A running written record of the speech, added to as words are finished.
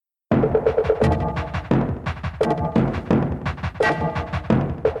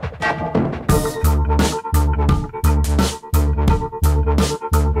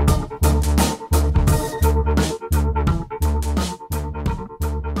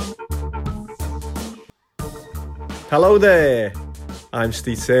Hello there, I'm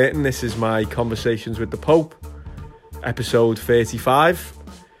Steve Satan. This is my Conversations with the Pope, episode 35.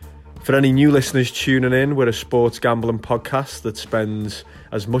 For any new listeners tuning in, we're a sports gambling podcast that spends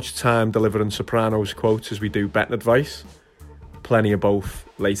as much time delivering Sopranos quotes as we do betting advice. Plenty of both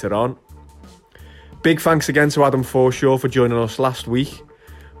later on. Big thanks again to Adam Forshaw for joining us last week.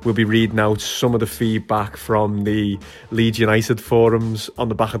 We'll be reading out some of the feedback from the Leeds United forums on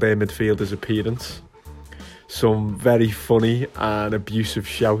the back of their midfielder's appearance. Some very funny and abusive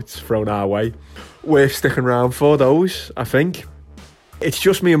shouts thrown our way. Worth sticking around for those, I think. It's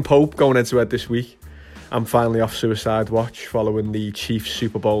just me and Pope going head to head this week. I'm finally off suicide watch following the Chiefs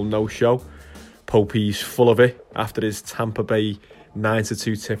Super Bowl no-show. Popey's full of it after his Tampa Bay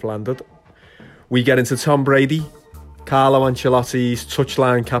 9-2 tip landed. We get into Tom Brady, Carlo Ancelotti's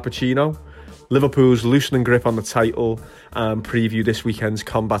touchline cappuccino, Liverpool's loosening grip on the title, and preview this weekend's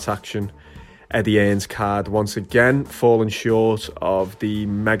combat action. Eddie Hearn's card once again falling short of the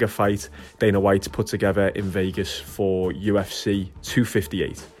mega fight Dana White put together in Vegas for UFC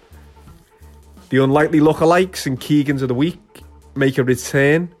 258. The unlikely lookalikes and Keegans of the week make a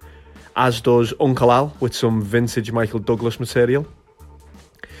return, as does Uncle Al with some vintage Michael Douglas material.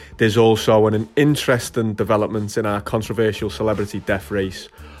 There's also an interesting development in our controversial celebrity death race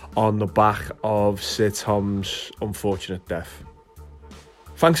on the back of Sir Tom's unfortunate death.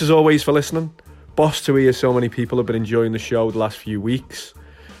 Thanks as always for listening. Boss to hear so many people have been enjoying the show the last few weeks,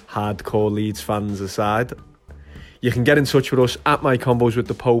 hardcore Leeds fans aside. You can get in touch with us at My Convos with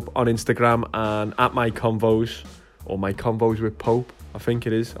the Pope on Instagram and at My Convos, or My Convos with Pope, I think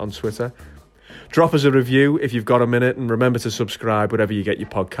it is, on Twitter. Drop us a review if you've got a minute, and remember to subscribe wherever you get your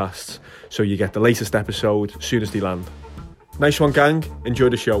podcasts so you get the latest episode as soon as they land. Nice one, gang. Enjoy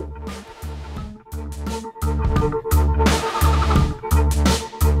the show.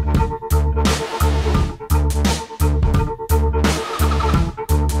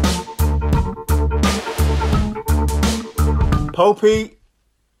 Popey.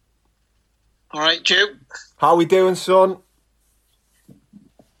 All right, Joe. How we doing, son?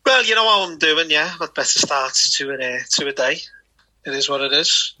 Well, you know how I'm doing, yeah. Got better starts to a day. It is what it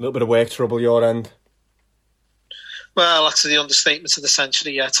is. A little bit of work trouble your end. Well, that's the understatement of the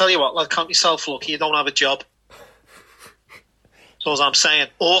century, yeah. Tell you what, lad, count yourself lucky you don't have a job. That's all I'm saying.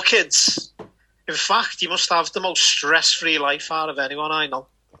 Or kids. In fact, you must have the most stress-free life out of anyone I know.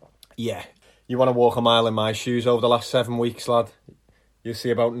 Yeah. You want to walk a mile in my shoes over the last 7 weeks, lad. You see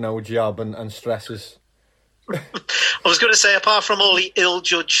about no job and stresses. I was going to say, apart from all the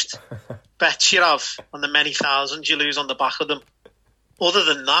ill-judged bets you have and the many thousands you lose on the back of them, other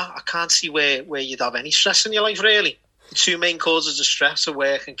than that, I can't see where you'd have any stress in your life, really. The two main causes of stress are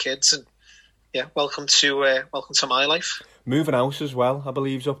work and kids, and yeah, welcome to my life. Moving house as well, I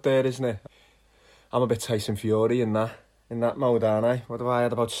believe's up there, isn't it? I'm a bit Tyson Fury in that mode, aren't I? What have I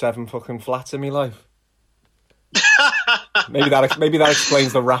had, about 7 fucking flats in my life? maybe that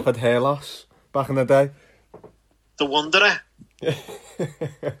explains the rapid hair loss back in the day. The Wanderer.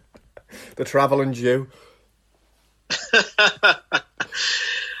 The travelling Jew.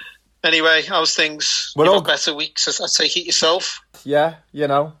 Anyway, how's things? You've got better weeks, I take it yourself. Yeah, you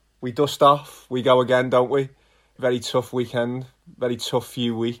know, we dust off, we go again, don't we? Very tough weekend, very tough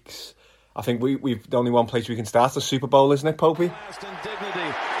few weeks. I think we've the only one place we can start, the Super Bowl, isn't it, Popey?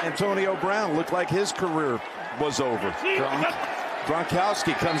 Dignity. Antonio Brown looked like his career was over.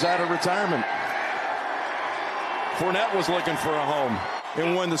 Gronkowski comes out of retirement. Fournette was looking for a home.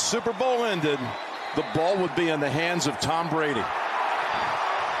 And when the Super Bowl ended, the ball would be in the hands of Tom Brady.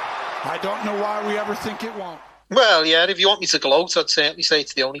 I don't know why we ever think it won't. Well, yeah, if you want me to gloat, I'd certainly say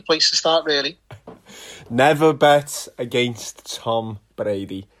it's the only place to start, really. Never bet against Tom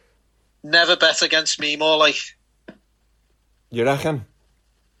Brady. Never bet against me, more like. You reckon?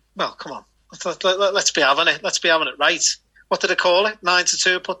 Well, come on. Let's be having it. Let's be having it right. What did I call it?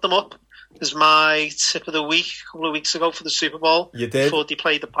 9-2, put them up. Is my tip of the week a couple of weeks ago for the Super Bowl. You did? Before they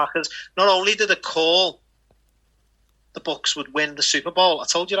played the Packers. Not only did I call the Bucs would win the Super Bowl, I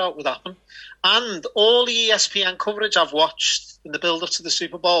told you that would happen. And all the ESPN coverage I've watched in the build-up to the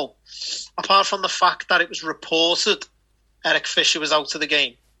Super Bowl, apart from the fact that it was reported Eric Fisher was out of the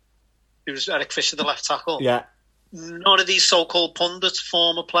game. It was Eric Fisher, the left tackle. Yeah. None of these so-called pundits,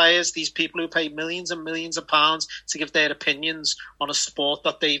 former players, these people who pay millions and millions of pounds to give their opinions on a sport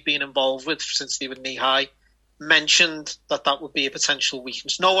that they've been involved with since they were knee-high, mentioned that would be a potential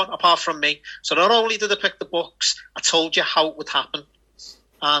weakness. No one, apart from me. So not only did I pick the Bucs, I told you how it would happen.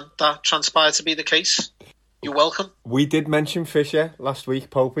 And that transpired to be the case. You're welcome. We did mention Fisher last week,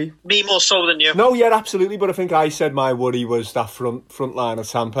 Popey. Me more so than you. No, yeah, absolutely. But I think I said my worry was that front line of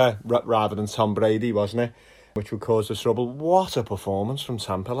Tampa rather than Tom Brady, wasn't it? which would cause us trouble. What a performance from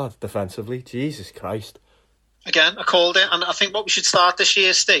Tampa, lad, defensively. Jesus Christ. Again, I called it, and I think what we should start this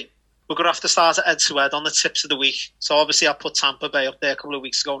year, Steve, we're going to have to start at head-to-head on the tips of the week. So obviously I put Tampa Bay up there a couple of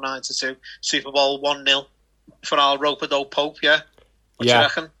weeks ago, 9-2. Super Bowl 1-0 for our rope-a-dope Pope, yeah? What do you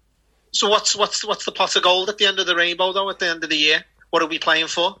reckon? So what's the pot of gold at the end of the rainbow, though, at the end of the year? What are we playing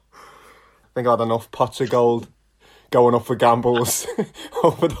for? I think I had enough pots of gold going up for gambles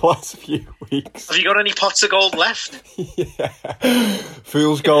over the last few weeks. Have you got any pots of gold left? Yeah.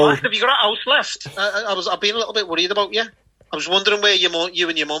 Fool's gold. Have you got a house left? I've been a little bit worried about you. I was wondering where you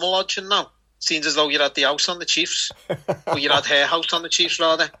and your mum are lodging now. Seems as though you had the house on the Chiefs. Or you had her house on the Chiefs,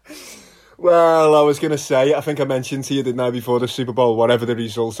 rather. Well, I was going to say, I think I mentioned to you, didn't I, before the Super Bowl, whatever the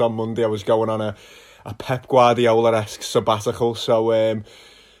results on Monday, I was going on a Pep Guardiola-esque sabbatical. So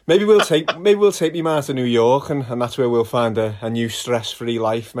maybe we'll take me man to New York, and that's where we'll find a new stress-free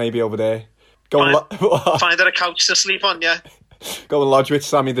life, maybe over there. Find her a couch to sleep on, yeah? Go and lodge with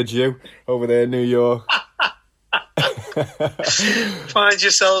Sammy the Jew over there in New York. Find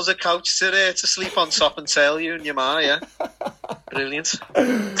yourselves a couch to sleep on top and tell you and your ma, yeah? Brilliant.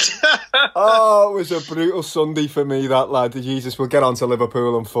 Oh, it was a brutal Sunday for me, that, lad. Jesus, we'll get on to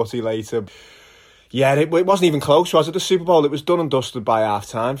Liverpool and footy later. Yeah, it wasn't even close, was it, the Super Bowl? It was done and dusted by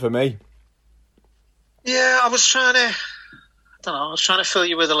half-time for me. Yeah, I was trying to fill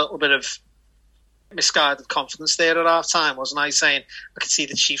you with a little bit of misguided confidence there at half-time, wasn't I? Saying I could see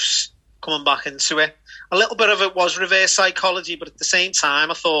the Chiefs coming back into it. A little bit of it was reverse psychology, but at the same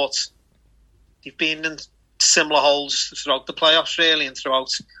time, I thought they've been in similar holes throughout the playoffs, really, and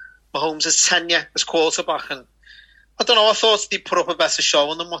throughout Mahomes' tenure as quarterback. And I don't know, I thought they'd put up a better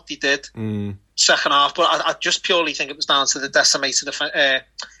showing than what they did second half, but I just purely think it was down to the decimated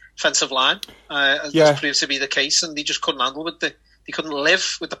offensive line. As proved to be the case, and they just couldn't handle with they couldn't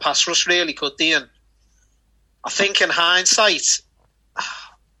live with the pass rush, really, could they? And I think in hindsight,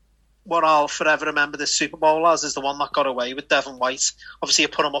 what I'll forever remember this Super Bowl as is the one that got away with Devin White. Obviously, I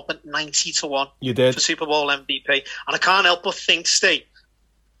put him up at 90-1. You did. For Super Bowl MVP. And I can't help but think, Steve,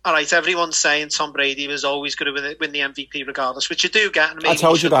 all right, everyone's saying Tom Brady was always going to win the MVP regardless, which you do get. And maybe I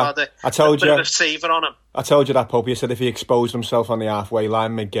told you that. I told you. A bit of a savour on him. I told you that, Pope. You said if he exposed himself on the halfway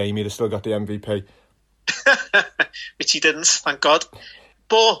line mid-game, he'd have still got the MVP. Which he didn't, thank God.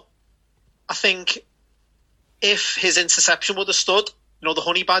 But I think if his interception would have stood, you know, the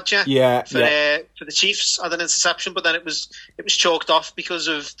honey badger for the Chiefs had an interception, but then it was chalked off because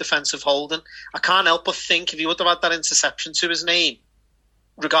of defensive holding. I can't help but think if he would have had that interception to his name,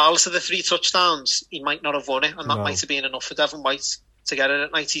 regardless of the 3 touchdowns, he might not have won it, and that might have been enough for Devin White to get it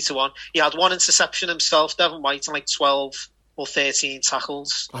at 90-1. He had 1 interception himself, Devin White, and like 12 or 13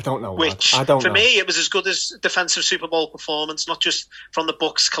 tackles. I don't know. For me, it was as good as defensive Super Bowl performance, not just from the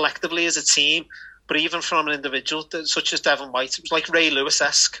Bucs collectively as a team, but even from an individual such as Devin White. It was like Ray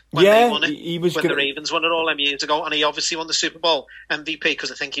Lewis-esque when they won it, the Ravens won it all them years ago, and he obviously won the Super Bowl MVP because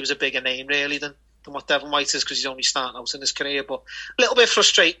I think he was a bigger name, really, than what Devin White is, because he's only starting out in his career. But a little bit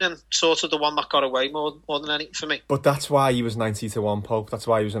frustrating, and sort of the one that got away more than anything for me. But that's why he was 90-1, Pope. That's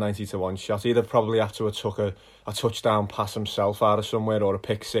why he was a 90-1 shot. He'd have probably had to have took a touchdown pass himself out of somewhere, or a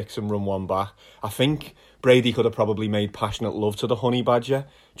pick six and run one back. I think Brady could have probably made passionate love to the honey badger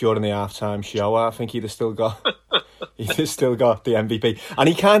during the halftime show. I think he'd have still got the MVP, and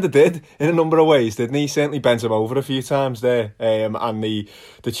he kind of did in a number of ways, didn't he? He certainly bent him over a few times there, and the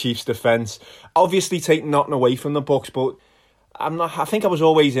Chiefs' defence obviously taking nothing away from the Bucs, but I think I was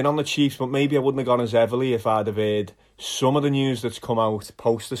always in on the Chiefs, but maybe I wouldn't have gone as heavily if I'd have heard some of the news that's come out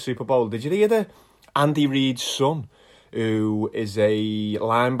post the Super Bowl. Did you hear that Andy Reid's son, who is a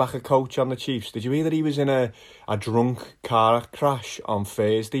linebacker coach on the Chiefs, did you hear that he was in a drunk car crash on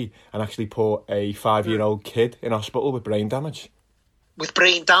Thursday and actually put a 5-year-old kid in hospital with brain damage? With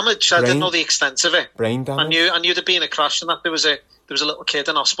brain damage? I didn't know the extent of it. Brain damage? I knew there'd been a crash and that there was a little kid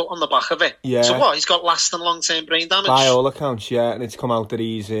in hospital on the back of it. Yeah. So what, he's got lasting long-term brain damage? By all accounts, yeah, and it's come out that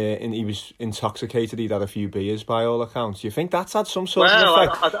he was intoxicated, he'd had a few beers by all accounts. Do you think that's had some sort of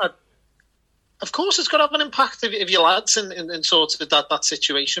effect? Of course, it's got to have an impact if your lad's in sort of that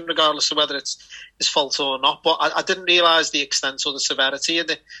situation, regardless of whether it's his fault or not. But I didn't realise the extent or the severity of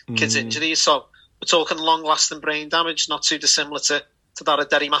the kid's injuries. So we're talking long-lasting brain damage, not too dissimilar to that of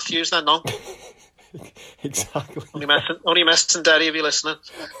Derry Matthews then, no? Exactly. Only messing Derry if you're listening.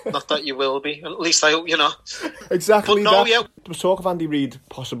 Not that you will be. At least I hope you're not. Exactly. But no, there was talk of Andy Reid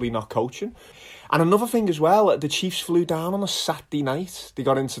possibly not coaching. And another thing as well, the Chiefs flew down on a Saturday night. They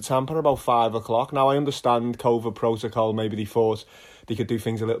got into Tampa about 5 o'clock. Now, I understand COVID protocol. Maybe they thought they could do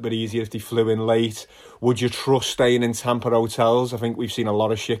things a little bit easier if they flew in late. Would you trust staying in Tampa hotels? I think we've seen a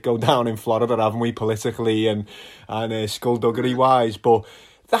lot of shit go down in Florida, haven't we, politically and skullduggery-wise, but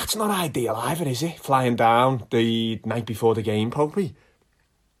that's not ideal either, is it? Flying down the night before the game, probably.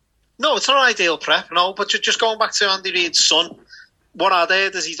 No, it's not ideal prep, no, but just going back to Andy Reid's son, what I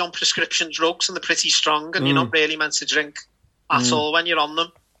heard is he's on prescription drugs and they're pretty strong and you're not really meant to drink at all when you're on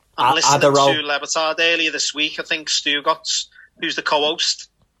them. I'm listening to Le Batard earlier this week. I think Stu Gotts, who's the co-host,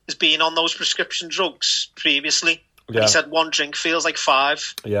 has been on those prescription drugs previously. Yeah. He said one drink feels like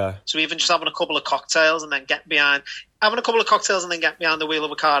 5. Yeah. So even just having a couple of cocktails and then getting behind the wheel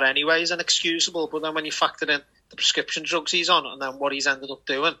of a car anyway is inexcusable. But then when you factor in the prescription drugs he's on and then what he's ended up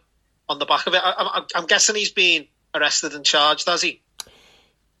doing on the back of it, I'm guessing he's been arrested and charged, has he?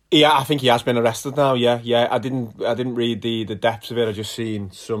 Yeah, I think he has been arrested now. Yeah. I didn't read the depths of it. I just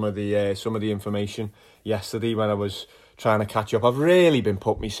seen some of the information yesterday when I was trying to catch up. I've really been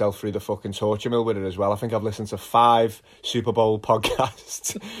putting myself through the fucking torture mill with it as well. I think I've listened to 5 Super Bowl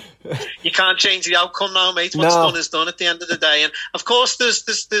podcasts. You can't change the outcome now, mate. What's done is done at the end of the day. And of course, there's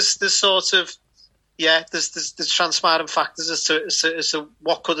sort of there's transparent factors as to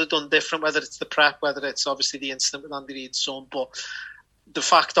what could have done different, whether it's the prep, whether it's obviously the incident with Andy Reid's son, but the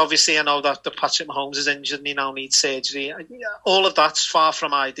fact, obviously, I know that Patrick Mahomes is injured and he now needs surgery. All of that's far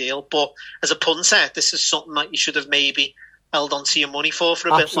from ideal. But as a punter, this is something that you should have maybe held on to your money for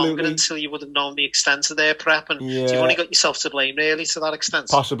a bit longer until you would have known the extent of their prep. And so you've only got yourself to blame, really, to that extent.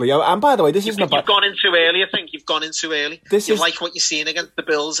 Possibly. And by the way, this isn't about... You've gone in too early, I think. You've gone in too early. You like what you're seeing against the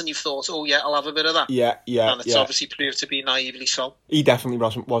Bills and you've thought, oh, yeah, I'll have a bit of that. Yeah. And it's obviously proved to be naively so. He definitely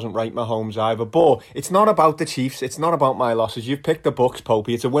wasn't right, Mahomes, either. But it's not about the Chiefs. It's not about my losses. You've picked the Bucks,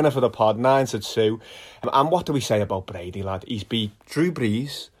 Popey. It's a winner for the pod, 9-2. And what do we say about Brady, lad? He's beat Drew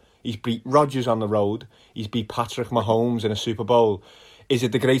Brees. He's beat Rodgers on the road. He's beat Patrick Mahomes in a Super Bowl. Is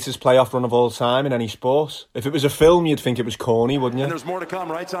it the greatest playoff run of all time in any sport? If it was a film, you'd think it was corny, wouldn't you? And there's more to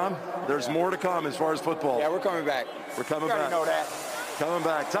come, right, Tom? There's more to come as far as football. Yeah, we're coming back. We're coming back. You know that. Coming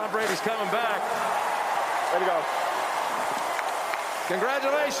back. Tom Brady's coming back. Way to go.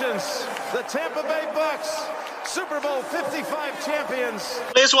 Congratulations, the Tampa Bay Bucks, Super Bowl 55 champions.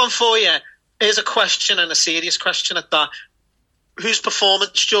 Here's one for you. Here's a question, and a serious question at that. Whose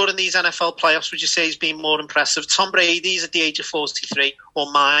performance during these NFL playoffs would you say has been more impressive? Tom Brady's at the age of 43 or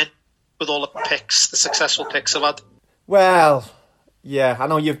mine with all the picks, the successful picks I've had? Well, yeah, I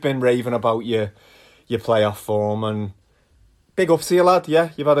know you've been raving about your playoff form and big up to you, lad.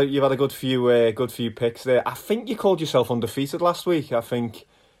 Yeah, you've had a good few picks there. I think you called yourself undefeated last week.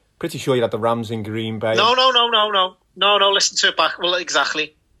 Pretty sure you had the Rams in Green Bay. No. Listen to it back. Well,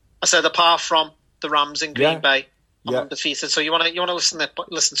 exactly. I said apart from the Rams in Green Bay. I'm undefeated, so you want to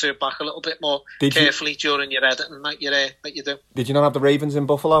listen to it back a little bit more carefully during your editing that you do. Did you not have the Ravens in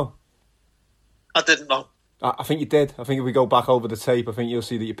Buffalo? I didn't know. I think you did. I think if we go back over the tape, I think you'll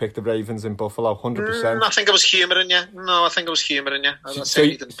see that you picked the Ravens in Buffalo, 100%. I think I was humouring you. No, I think I was humouring you. So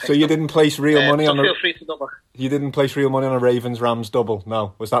you didn't place real money on feel free to double. You didn't place real money on a Ravens-Rams double?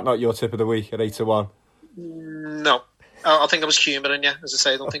 No. Was that not your tip of the week at 8-1? No. I think I was humouring you, as I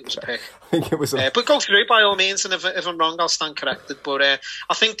say. I don't think it was a pick. I think it was. But go through by all means, and if I'm wrong, I'll stand corrected. But I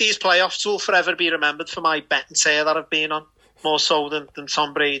think these playoffs will forever be remembered for my betting tear that I've been on, more so than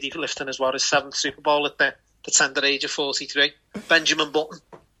Tom Brady lifting his 7th Super Bowl at the tender age of 43. Benjamin Button.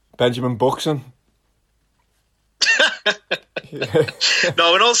 Benjamin Buxton.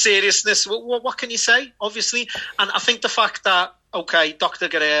 No, in all seriousness, what can you say? Obviously, and I think the fact that Dr.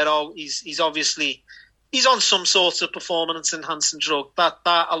 Guerrero, he's obviously. He's on some sort of performance-enhancing drug.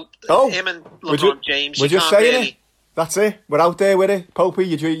 Him and LeBron James. We're just saying it. That's it. We're out there with it.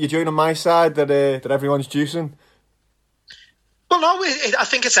 Popey, you're joining my side that everyone's juicing. Well, no, I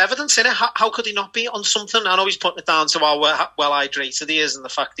think it's evidence, innit? How could he not be on something? I know he's putting it down to how well hydrated he is and the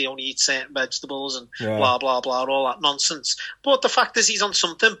fact he only eats certain vegetables and blah, blah, blah, all that nonsense. But the fact is he's on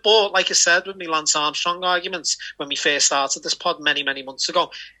something. But like I said with me Lance Armstrong arguments when we first started this pod many, many months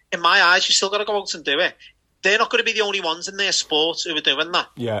ago, in my eyes, you still got to go out and do it. They're not going to be the only ones in their sport who are doing that.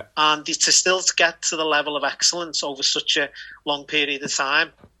 Yeah. And to still get to the level of excellence over such a long period of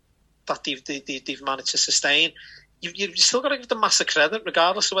time that they've managed to sustain, you still got to give them massive credit,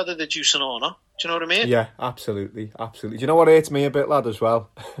 regardless of whether they're juicing or not. Do you know what I mean? Yeah, absolutely. Do you know what hurts me a bit, lad, as well?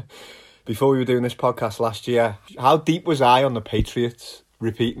 Before we were doing this podcast last year, how deep was I on the Patriots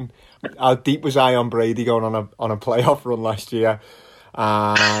repeating? How deep was I on Brady going on a playoff run last year?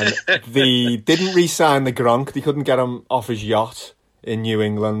 And they didn't re-sign the Gronk. They couldn't get him off his yacht in New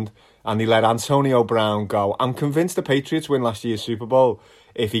England, and they let Antonio Brown go. I'm convinced the Patriots win last year's Super Bowl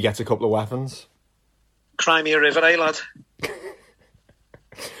if he gets a couple of weapons. Cry me a river, lad?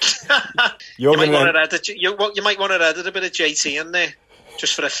 You might want to edit a bit of JT in there,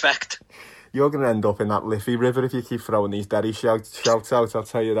 just for effect. You're going to end up in that Liffey River if you keep throwing these Derry shouts out, I'll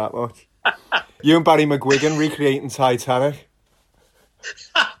tell you that much. You and Barry McGuigan recreating Titanic.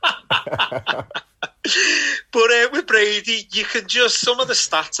 But with Brady, you can just, some of the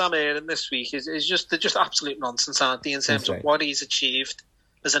stats I'm hearing this week they're just absolute nonsense, aren't they, in terms of what he's achieved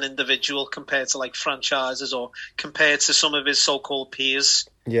as an individual compared to like franchises or compared to some of his so-called peers,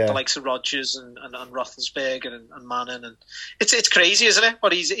 the likes of Rodgers and Roethlisberger and Manning, and it's crazy, isn't it?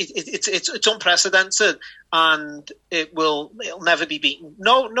 But it's unprecedented, and it'll never be beaten.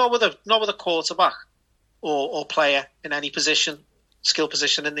 No with a quarterback or player in any skill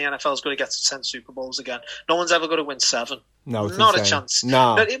position in the NFL is going to get to 10 Super Bowls again. No one's ever going to win 7. No, not a chance.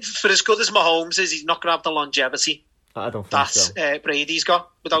 No. For as good as Mahomes is, he's not going to have the longevity I don't think so. Brady's got,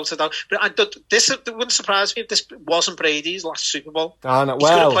 without a doubt. But it wouldn't surprise me if this wasn't Brady's last Super Bowl. He's going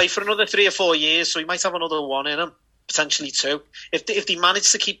to play for another 3 or 4 years, so he might have another one in him, potentially 2. If they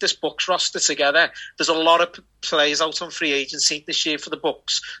manage to keep this Bucs roster together, there's a lot of players out on free agency this year for the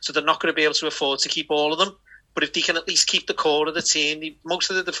Bucs, so they're not going to be able to afford to keep all of them. But if they can at least keep the core of the team, most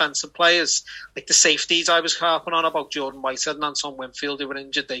of the defensive players, like the safeties I was harping on about, Jordan Whitehead and Anton Winfield, who were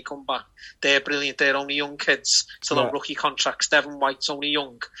injured, they come back. They're brilliant. They're only young kids, still on rookie contracts. Devin White's only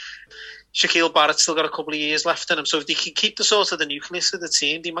young. Shaquille Barrett's still got a couple of years left in him. So if they can keep the sort of the nucleus of the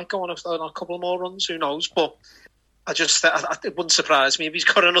team, they might go on a couple more runs. Who knows? But it wouldn't surprise me if he's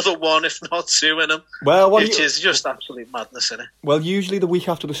got another 1, if not 2 in him. Which is just absolute madness, isn't it? Well, usually the week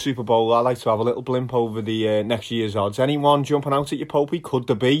after the Super Bowl, I like to have a little blimp over the next year's odds. Anyone jumping out at you, Popey? Could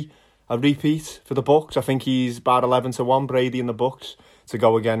there be a repeat for the Bucs? I think he's about 11-1, Brady in the Bucs, to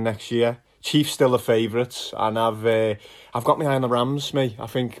go again next year. Chiefs still the favourites, and I've got my eye on the Rams, mate. I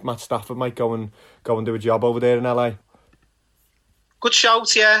think Matt Stafford might go and do a job over there in LA. Good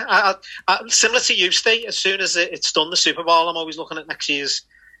shout, yeah. Similar to you, Steve, as soon as it's done, the Super Bowl, I'm always looking at next year's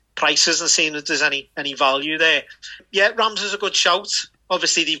prices and seeing if there's any value there. Yeah, Rams is a good shout.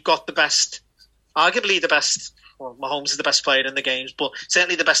 Obviously, they've got arguably the best, well, Mahomes is the best player in the games, but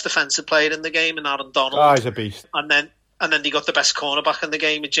certainly the best defensive player in the game in Aaron Donald. Oh, he's a beast. And then they got the best cornerback in the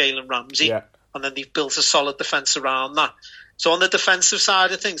game with Jalen Ramsey. Yeah. And then they've built a solid defence around that. So on the defensive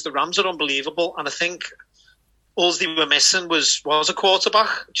side of things, the Rams are unbelievable, and I think all they were missing was a quarterback.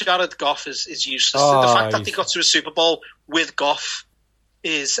 Jared Goff is useless. The fact that they got to a Super Bowl with Goff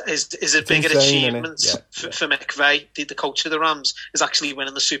is a bigger achievement for McVay, the coach of the Rams, is actually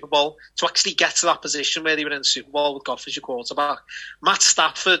winning the Super Bowl. To actually get to that position where they were in the Super Bowl with Goff as your quarterback. Matt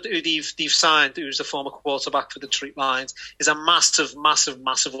Stafford, who they've signed, who's the former quarterback for the Detroit Lions, is a massive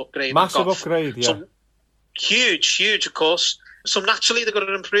upgrade. Massive upgrade, yeah. So, huge, of course. So naturally they're going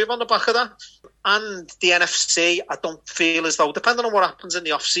to improve on the back of that. And the NFC, I don't feel as though, depending on what happens in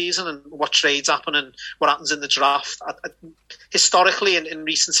the off-season and what trades happen and what happens in the draft, historically, in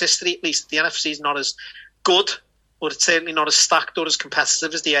recent history at least, the NFC is not as good, or it's certainly not as stacked or as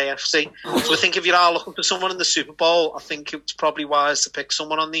competitive as the AFC. So I think if you are looking for someone in the Super Bowl, I think it's probably wise to pick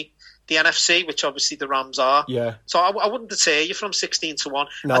someone on the NFC, which obviously the Rams are. Yeah. So I wouldn't deter you from 16-1.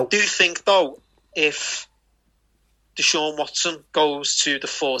 No. I do think, though, if Deshaun Watson goes to the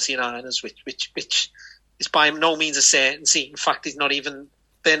 49ers, which is by no means a certainty. In fact,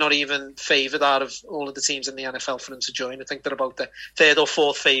 they're not even favoured out of all of the teams in the NFL for him to join. I think they're about the 3rd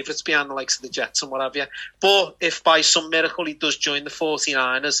or 4th favourites behind the likes of the Jets and what have you. But if by some miracle he does join the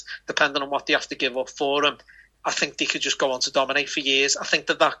 49ers, depending on what they have to give up for him, I think they could just go on to dominate for years. I think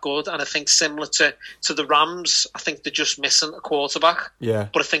they're that good, and I think similar to the Rams, I think they're just missing a quarterback. Yeah.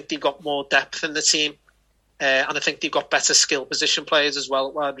 But I think they've got more depth in the team. And I think they've got better skill position players as well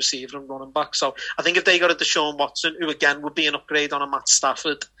at wide receiver and running back. So I think if they got a Deshaun Watson, who again would be an upgrade on a Matt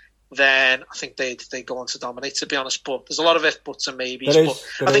Stafford, then I think they go on to dominate, to be honest. But there's a lot of if, buts and maybes.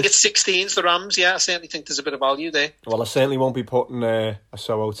 I think it's 16's the Rams, yeah. I certainly think there's a bit of value there. Well, I certainly won't be putting a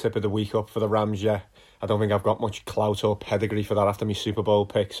Soho tip of the week up for the Rams yet. I don't think I've got much clout or pedigree for that after my Super Bowl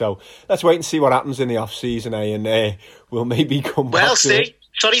pick. So let's wait and see what happens in the off-season, and we'll maybe come back to it.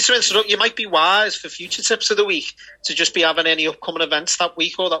 Sorry to interrupt, you might be wise for future tips of the week to just be having any upcoming events that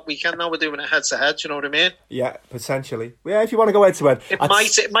week or that weekend. Now we're doing it head-to-head, do you know what I mean? Yeah, potentially. Yeah, if you want to go head-to-head. It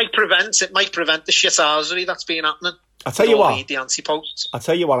might prevent the shithousery that's been happening. I'll tell you what. Read the anti-posts. I'll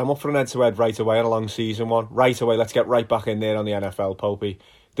tell you what, I'm up for an head-to-head right away on a long season one. Right away, let's get right back in there on the NFL, Popey.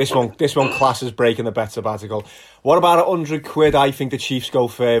 This one classes breaking the bet sabbatical. What about £100? I think the Chiefs go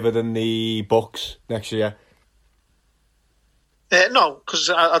further than the Bucs next year. No, because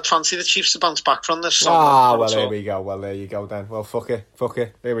I'd fancy the Chiefs to bounce back from this. Well, there we go. Well, there you go then. Well, fuck it.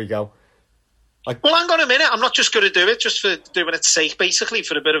 There we go. Well, hang on a minute. I'm not just going to do it just for doing its sake, basically,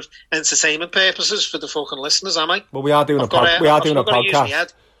 for a bit of entertainment purposes for the fucking listeners, am I? Well, we are doing a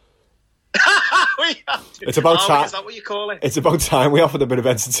podcast. It's about time. Is that what you call it? It's about time we offered a bit of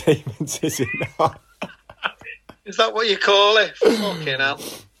entertainment, is it not? Is that what you call it? Fucking hell.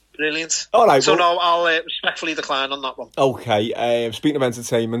 Brilliant. All right. So, no, I'll respectfully decline on that one. Okay. Speaking of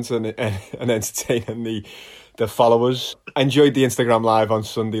entertainment and entertaining the followers, I enjoyed the Instagram live on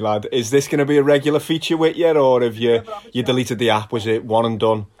Sunday, lad. Is this going to be a regular feature with you, or have you deleted the app? Was it one and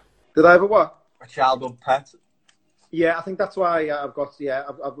done? Did I have a what? A childhood pet. Yeah, I think that's why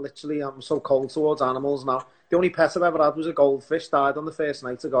I've literally, I'm so cold towards animals now. The only pet I've ever had was a goldfish, died on the first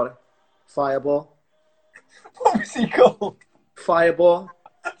night I got it. Fireball. What was he called? Fireball.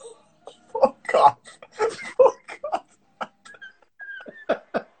 Fuck off. Fuck off.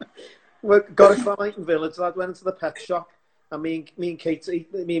 We got it from Leighton Village, lad. Went into the pet shop, and me and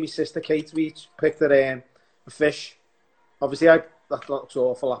my sister Kate, we each picked a fish. Obviously, that looks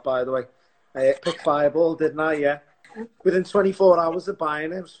awful, that, by the way. I picked Fireball, didn't I? Yeah. Within 24 hours of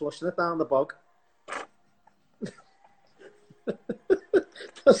buying it, I was flushing it down the bog.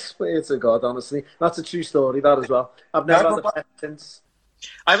 I swear to God, honestly. That's a true story, that as well. I've never had a pet since.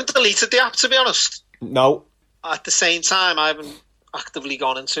 I haven't deleted the app, to be honest. No. At the same time, I haven't actively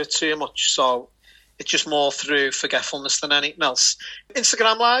gone into it too much, so it's just more through forgetfulness than anything else.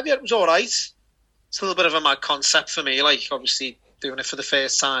 Instagram Live, yeah, it was all right. It's a little bit of a mad concept for me, like, obviously doing it for the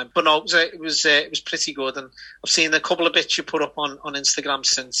first time. But no, it was pretty good, and I've seen a couple of bits you put up on Instagram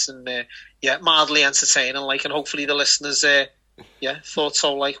since, and mildly entertaining, like, and hopefully the listeners thought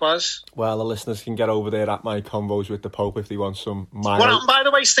so likewise. Well, the listeners can get over there at my Convos with the Pope if they want some What happened, by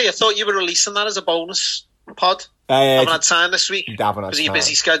the way, Steve? I thought you were releasing that as a bonus pod. Haven't had time this week because of your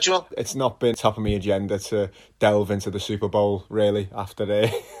busy schedule. It's not been top of my agenda to delve into the Super Bowl, really, after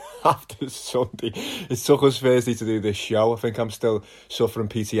Sunday. It took us Thursday to do this show. I think I'm still suffering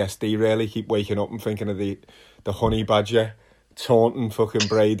PTSD, really. Keep waking up and thinking of the honey badger taunting fucking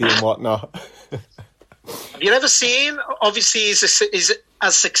Brady and whatnot. Have you ever seen, obviously he's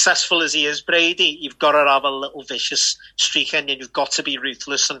as successful as he is, Brady, you've got to have a little vicious streak in you, and you've got to be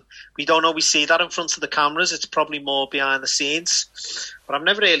ruthless, and we don't always see that in front of the cameras. It's probably more behind the scenes, but I've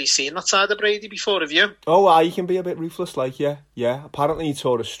never really seen that side of Brady before, have you? Oh, he can be a bit ruthless, like, yeah. Apparently he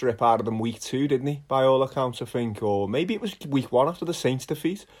tore a strip out of them week 2, didn't he, by all accounts, I think, or maybe it was week 1 after the Saints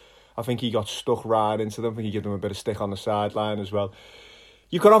defeat. I think he got stuck right into them. I think he gave them a bit of stick on the sideline as well.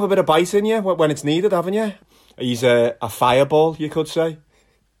 You could have a bit of bite in you when it's needed, haven't you? He's a fireball, you could say.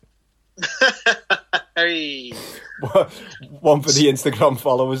 Hey. One for the Instagram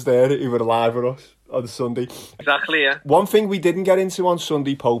followers there who were live with us on Sunday. Exactly, yeah. One thing we didn't get into on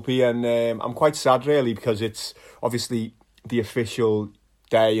Sunday, Popey, and I'm quite sad, really, because it's obviously the official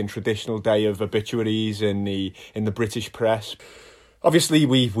day and traditional day of obituaries in the British press. Obviously,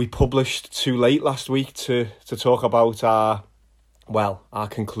 we published too late last week to talk about our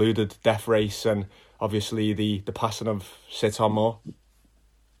concluded death race and obviously the passing of Sid Tom Moore.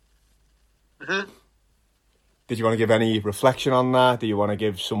 Mm-hmm. Did you want to give any reflection on that? Do you want to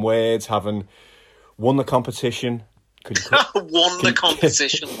give some words, having won the competition? Won the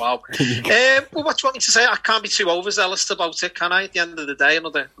competition, wow. Well, what do you want me to say? I can't be too overzealous about it, can I? At the end of the day,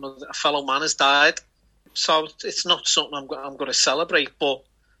 another fellow man has died. So it's not something I'm going to celebrate, but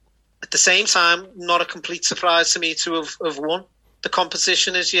at the same time, not a complete surprise to me to have won the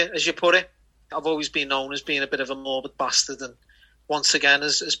competition, as you put it. I've always been known as being a bit of a morbid bastard, and once again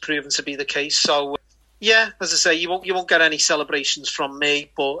has proven to be the case. So, yeah, as I say, you won't get any celebrations from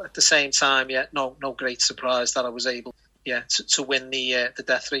me, but at the same time, no great surprise that I was able, to win the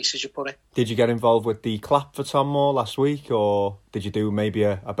death race, as you put it. Did you get involved with the clap for Tom Moore last week, or did you do maybe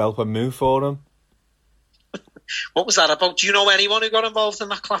a belper move for him? What was that about? Do you know anyone who got involved in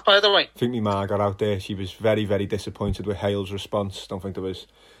that clap, by the way? I think my ma got out there. She was very, very disappointed with Hale's response. Don't think there was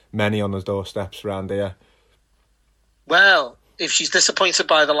many on the doorsteps around here. Well, if she's disappointed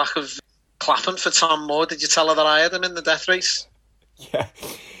by the lack of clapping for Tom Moore, did you tell her that I had him in the death race?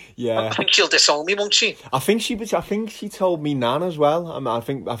 Yeah. I think she'll disown me, won't she? I think she told me Nan as well. I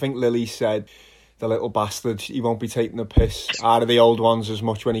think Lily said, the little bastard, he won't be taking the piss out of the old ones as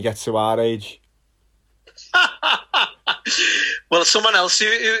much when he gets to our age. Well, someone else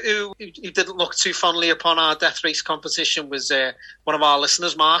who didn't look too fondly upon our death race competition was one of our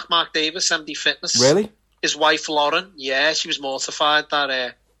listeners, Mark Davis, MD Fitness. Really? His wife, Lauren. Yeah, she was mortified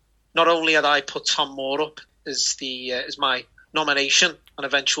that not only had I put Tom Moore up as my nomination and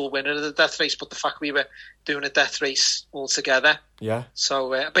eventual winner of the death race, but the fact we were doing a death race all together. Yeah.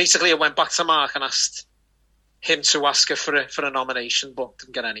 So basically I went back to Mark and asked him to ask her for a nomination, but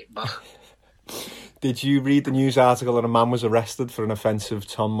didn't get anything back. Did you read the news article that a man was arrested for an offensive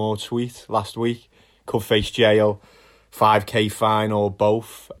Tom Moore tweet last week? Could face jail, 5k fine, or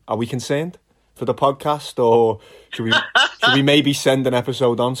both. Are we concerned for the podcast, or should we maybe send an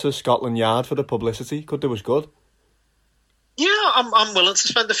episode on to Scotland Yard for the publicity? Could do us good. Yeah, I'm willing to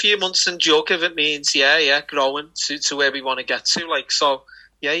spend a few months and joke if it means growing to where we want to get to. Like, so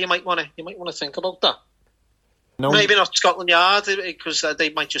yeah, you might want to think about that. No. Maybe not Scotland Yard, because they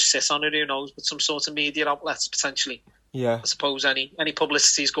might just sit on it, who knows, but some sort of media outlets potentially. Yeah. I suppose any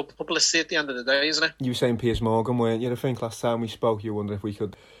publicity is good publicity at the end of the day, isn't it? You were saying Piers Morgan, weren't you? I think last time we spoke, you wondered if we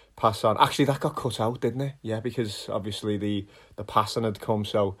could pass on. Actually, that got cut out, didn't it? Yeah, because obviously the passing had come,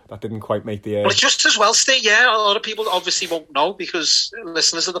 so that didn't quite make the air. Well, just as well, Steve, yeah, a lot of people obviously won't know, because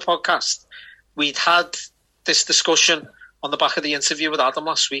listeners of the podcast, we'd had this discussion on the back of the interview with Adam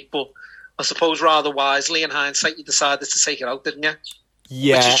last week, but I suppose rather wisely, in hindsight, you decided to take it out, didn't you?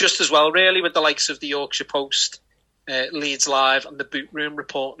 Yeah. Which is just as well, really, with the likes of the Yorkshire Post, Leeds Live, and the Boot Room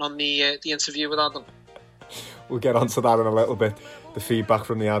reporting on the interview with Adam. We'll get onto that in a little bit. The feedback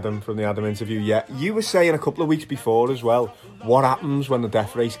from the Adam interview. Yeah, you were saying a couple of weeks before as well, what happens when the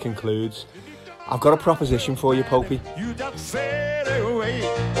death race concludes? I've got a proposition for you, Popey. You just said away.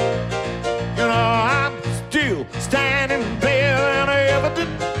 You know, I'm still standing there and evident,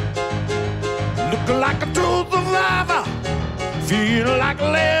 looking like a true survivor, feeling like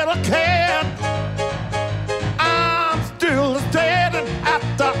a little kid. I'm still standing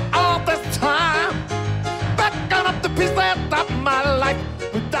after all this time, backing up the pieces of my life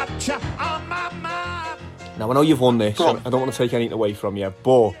without you on my mind. Now, I know you've won this, and I don't want to take anything away from you,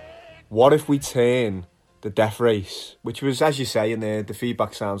 but what if we turn the death race, which was, as you say, in the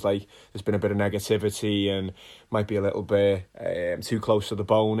feedback sounds like there's been a bit of negativity and might be a little bit too close to the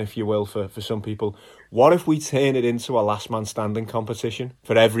bone, if you will, for some people. What if we turn it into a last man standing competition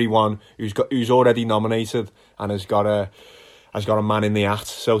for everyone who's already nominated and has got a man in the hat,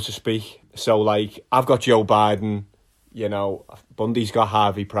 so to speak? So, like, I've got Joe Biden, you know, Bundy's got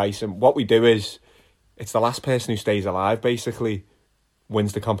Harvey Price, and what we do is it's the last person who stays alive, basically,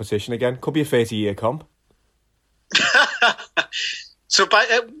 wins the competition again. Could be a 30-year comp. So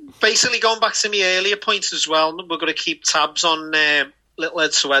basically, going back to my earlier points as well, we're going to keep tabs on Little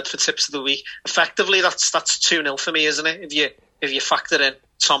Ed Sued for tips of the week. Effectively, that's 2-0 for me, isn't it? If you factor in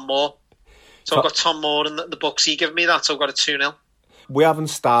Tom Moore. So I've got Tom Moore in the books. He gave me that, so I've got a 2-0. We haven't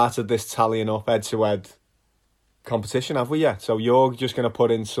started this tallying up Ed to Ed competition, have we yet? So you're just going to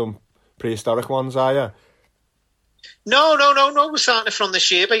put in some prehistoric ones, are you? No. We're starting it from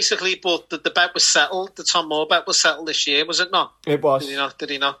this year, basically. But the bet was settled. The Tom Moore bet was settled this year, was it not? It was. Did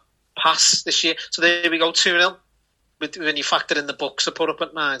he not pass this year? So there we go, 2-0. When you factor in the books, I put up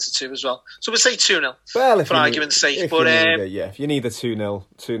at 9-2 as well. So we'll say 2-0 for argument's sake. But if you need a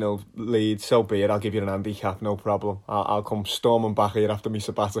 2-0 lead, so be it. I'll give you an handicap, no problem. I'll come storming back here after my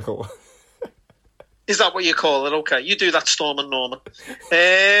sabbatical. Is that what you call it? Okay, you do that, Storm and Norman.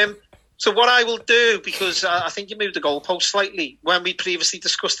 So what I will do, because I think you moved the goalpost slightly. When we previously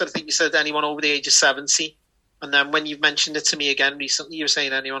discussed it, I think you said anyone over the age of 70. And then when you've mentioned it to me again recently, you were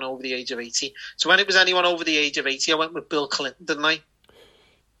saying anyone over the age of 80. So when it was anyone over the age of 80, I went with Bill Clinton, didn't I?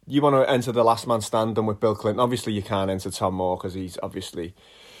 You want to enter the last man standing with Bill Clinton. Obviously, you can't enter Tom Moore because he's not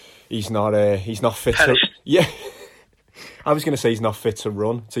fit to... Yeah. I was going to say he's not fit to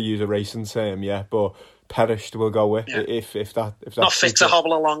run, to use a racing term, yeah, but perished we'll go with, if that's not fit to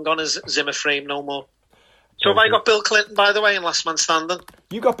hobble along on his Zimmer frame no more. So have I got Bill Clinton, by the way, in last man standing?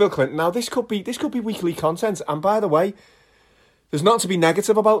 You got Bill Clinton. Now this could be weekly content, and by the way, there's nothing to be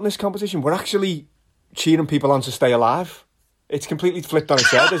negative about in this competition. We're actually cheering people on to stay alive. It's completely flipped on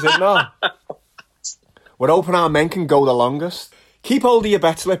its head, is it not? We're hoping our men can go the longest. Keep hold of your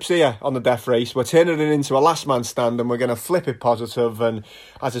bet slips here on the death race. We're turning it into a last man stand, and we're going to flip it positive. And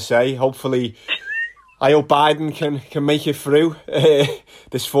as I say, hopefully, I hope Biden can make it through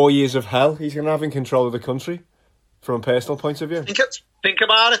this 4 years of hell. He's going to have in control of the country from a personal point of view. Think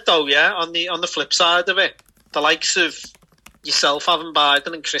about it though, yeah. On the flip side of it, the likes of yourself having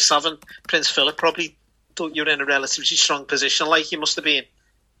Biden and Chris having Prince Philip probably thought you were in a relatively strong position, like you must have been.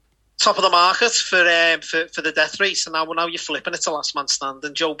 Top of the market for the death race, and now you're flipping it to last man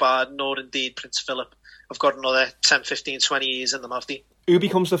standing. Joe Biden or indeed Prince Philip have got another 10, 15, 20 years in them, have they? Who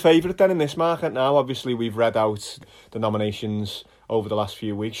becomes the favourite then in this market now? Obviously, we've read out the nominations over the last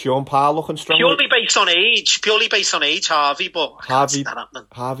few weeks. Sean Parr looking strong. Purely based on age, Harvey, but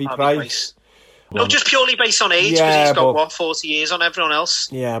Harvey Price. No, just purely based on age, because he's got, 40 years on everyone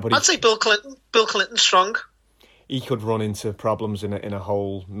else? Yeah, but I'd say Bill Clinton. Bill Clinton's strong. He could run into problems in a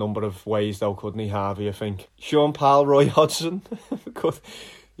whole number of ways, though, couldn't he, Harvey, I think? Sean Parr, Roy Hodgson.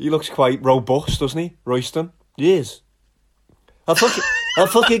 He looks quite robust, doesn't he, Royston? He is. I'm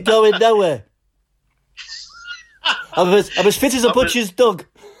fucking going nowhere. I'm as fit as a butcher's dog.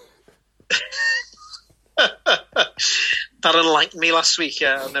 That enlightened me last week.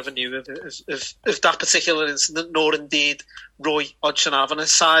 Yeah, I never knew of that particular incident, nor indeed Roy Hodgson having a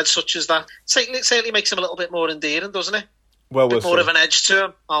side such as that. It certainly makes him a little bit more endearing, doesn't it? Well, a bit more of an edge to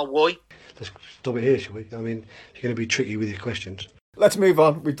him. Roy. Let's stop it here, shall we? I mean, you're going to be tricky with your questions. Let's move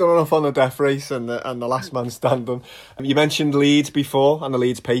on. We've done enough on the death race and the last man standing. You mentioned Leeds before and the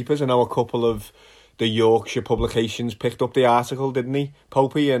Leeds papers. I know a couple of the Yorkshire publications picked up the article, didn't he,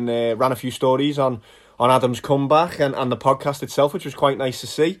 Popey, and ran a few stories on Adam's comeback and the podcast itself, which was quite nice to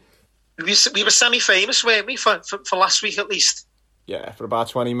see. We were semi-famous, weren't we, for last week at least? Yeah, for about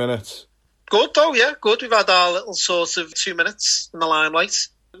 20 minutes. Good though, yeah, good. We've had our little sort of 2 minutes in the limelight.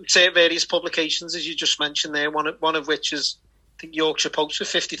 Say various publications, as you just mentioned there, one of which is I think Yorkshire Post with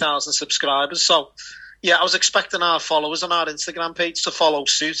 50,000 subscribers. So, yeah, I was expecting our followers on our Instagram page to follow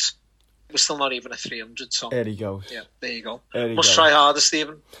suit. We're still not even at 300, so... There he goes. Yeah, there you go. Must try harder,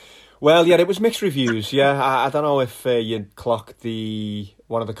 Stephen. Well, yeah, it was mixed reviews, yeah. I don't know if you clocked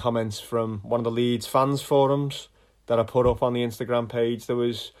one of the comments from one of the Leeds fans forums that I put up on the Instagram page. There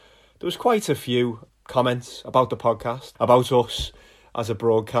was quite a few comments about the podcast, about us as a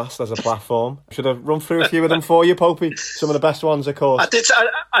broadcast, as a platform. Should I run through a few of them for you, Popey? Some of the best ones, of course.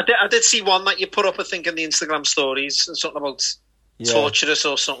 I did see one that you put up, I think, in the Instagram stories, something about... Yeah. Torturous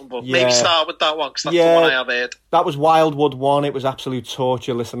or something, but maybe start with that one because that's the one I have heard. That was Wildwood 1. It was absolute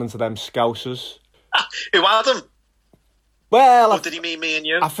torture listening to them scousers. Who had them? Well, or did he mean me and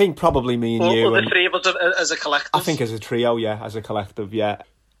you? I think probably me and you. Or the three of us as a collective? I think as a trio, yeah, as a collective, yeah.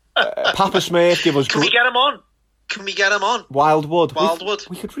 Papa Smith, give us... Can we get him on? Wildwood. Wildwood.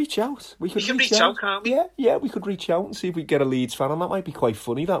 We could reach out. We can reach out, can't we? Yeah, we could reach out and see if we get a Leeds fan, and that might be quite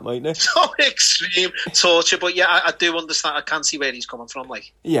funny, that, mightn't it? So extreme torture, but yeah, I do understand. I can see where he's coming from,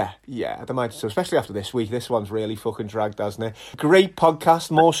 like. Yeah, I might so, especially after this week. This one's really fucking dragged, hasn't it? Great podcast,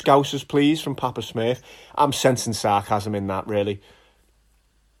 more Scousers, please, from Papa Smith. I'm sensing sarcasm in that, really.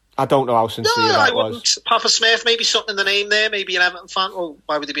 I don't know how sincere that was. Papa Smith, maybe something in the name there, maybe an Everton fan. Well,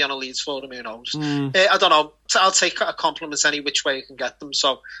 why would he be on a Leeds forum? Who knows? I don't know. I'll take compliments any which way you can get them.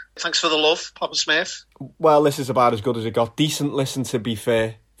 So thanks for the love, Papa Smith. Well, this is about as good as it got. Decent listen, to be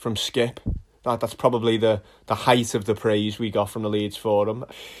fair, from Skip. That's probably the height of the praise we got from the Leeds forum.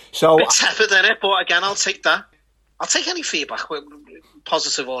 So, it's tepid, in it, but again, I'll take that. I'll take any feedback,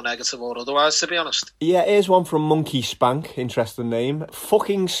 positive or negative or otherwise, to be honest. Yeah, here's one from Monkey Spank, interesting name.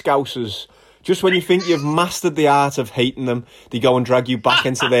 Fucking Scousers. Just when you think you've mastered the art of hating them, they go and drag you back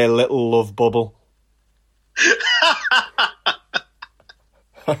into their little love bubble.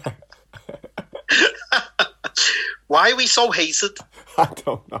 Why are we so hated? I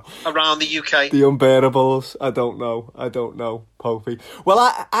don't know. Around the UK. The unbearables. I don't know, Popey. Well,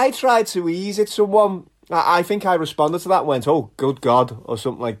 I tried to ease it. I think I responded to that and went, oh, good God, or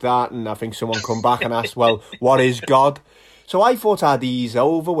something like that. And I think someone come back and asked, well, what is God? So I thought I'd ease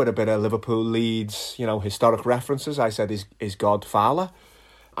over with a bit of Liverpool Leeds, historic references. I said, is God Fowler?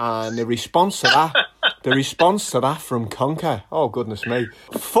 And the response to that from Conker, oh, goodness me,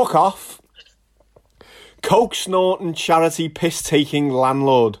 fuck off. Coke snorting, charity piss-taking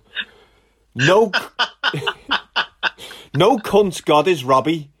landlord. No cunt God is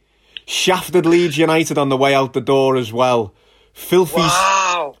Robbie. Shafted Leeds United on the way out the door as well.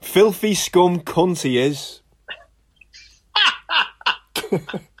 Filthy scum cunt he is.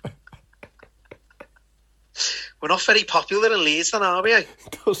 We're not very popular in Leeds then, are we?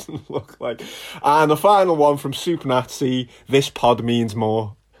 Doesn't look like. And the final one from Super Nazi, this pod means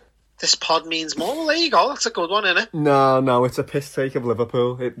more. This pod means more? Well, there you go. That's a good one, isn't it? No, it's a piss take of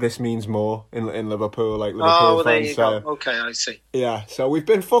Liverpool. This means more in Liverpool, like Liverpool fans. Oh, there you go. Okay, I see. Yeah, so we've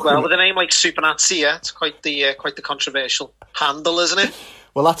been fucking... Well, with a name like Super Nazi, yeah, it's quite the controversial handle, isn't it?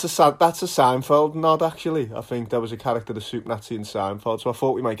 Well, that's a Seinfeld nod, actually. I think there was a character, the Super Nazi in Seinfeld, so I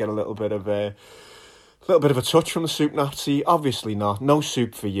thought we might get a little bit of a touch from the Super Nazi. Obviously not. No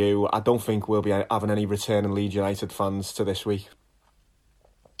soup for you. I don't think we'll be having any returning Leeds United fans to this week.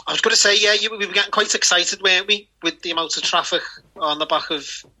 I was going to say, yeah, we were getting quite excited, weren't we, with the amount of traffic on the back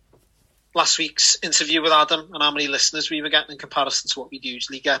of last week's interview with Adam and how many listeners we were getting in comparison to what we'd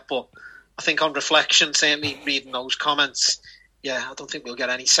usually get. But I think on reflection, certainly reading those comments, yeah, I don't think we'll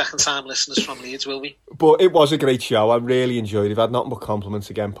get any second-time listeners from Leeds, will we? But it was a great show. I really enjoyed it. I've had nothing but compliments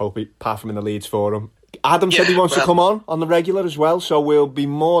again, Popey, apart from in the Leeds forum. Adam said he wants to come on the regular as well, so we'll be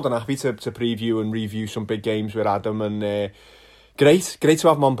more than happy to preview and review some big games with Adam. And great to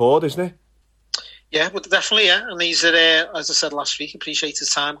have him on board, isn't it? Yeah, but definitely, yeah. And he's, as I said last week, appreciate his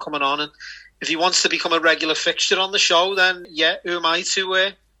time coming on. And if he wants to become a regular fixture on the show, then yeah, who am I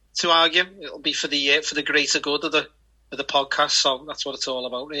to argue? It'll be for the greater good of the podcast. So that's what it's all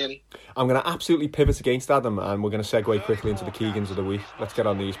about, really. I'm going to absolutely pivot against Adam, and we're going to segue quickly into the Keegans of the week. Let's get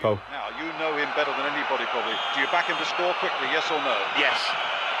on these, Poe. Now, you know him better than anybody, probably. Do you back him to score quickly, yes or no? Yes.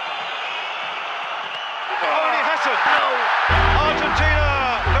 Oh, and he hasn't. No.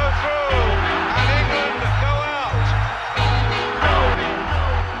 Argentina go through, and England go out.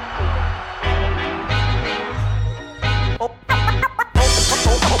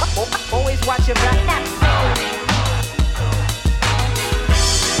 Always watch your back.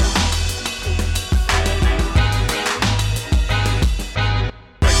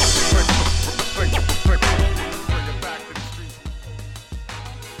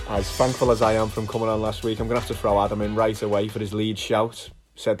 As thankful as I am from coming on last week, I'm going to have to throw Adam in right away for his lead shout.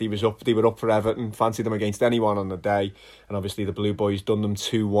 Said they were up for Everton, fancied them against anyone on the day, and obviously the Blue Boys done them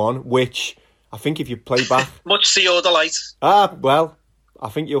 2-1, which I think if you play back... Much to your delight. Well, I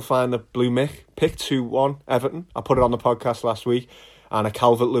think you'll find that Blue Mick picked 2-1 Everton. I put it on the podcast last week, and a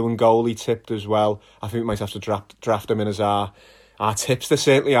Calvert-Lewin goal he tipped as well. I think we might have to draft him in as our tips. They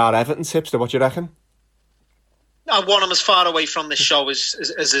certainly are Everton tips. What do you reckon? I want him as far away from this show as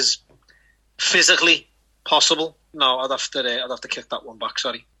is physically possible. No, I'd have to kick that one back.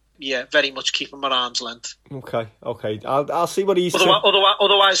 Sorry. Yeah, very much keep him at arm's length. Okay. I'll see what he's.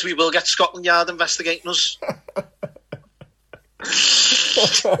 Otherwise, we will get Scotland Yard investigating us.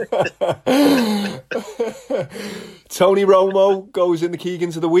 Tony Romo goes in the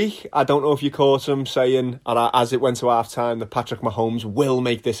Keegans of the week. I don't know if you caught him saying, as it went to half time, that Patrick Mahomes will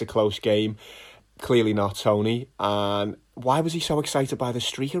make this a close game. Clearly not, Tony. And why was he so excited by the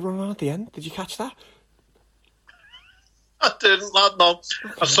streaker run at the end? Did you catch that? I didn't, lad, no.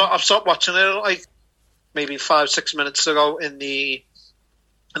 Okay. I've stopped watching it like maybe 5-6 minutes ago in the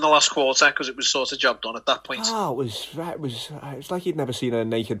last quarter because it was sort of job done at that point. Oh, it was like he'd never seen a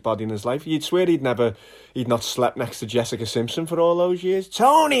naked body in his life. You'd swear he'd not slept next to Jessica Simpson for all those years.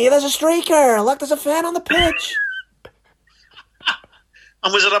 Tony, there's a streaker. Look, there's a fan on the pitch.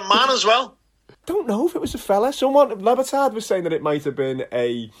 And was it a man as well? Don't know if it was a fella. Someone, Lebertard was saying that it might have been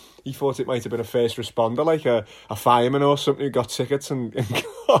he thought it might have been a first responder, like a fireman or something who got tickets and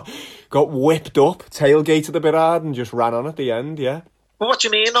got whipped up, tailgated a bit hard and just ran on at the end, yeah. Well, what do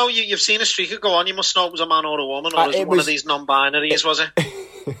you mean? No, you've seen a streaker go on, you must know it was a man or a woman, or was it one of these non-binaries, was it?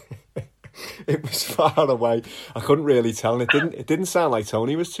 It was far away. I couldn't really tell, and it didn't sound like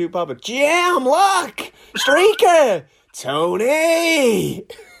Tony was too bad, but Jim, look! Streaker! Tony!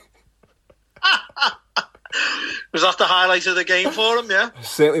 Was that the highlight of the game for him, yeah?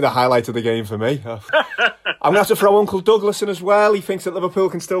 Certainly the highlight of the game for me. I'm going to have to throw Uncle Douglas in as well. He thinks that Liverpool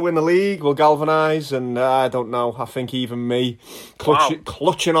can still win the league, will galvanise, and I don't know, I think even me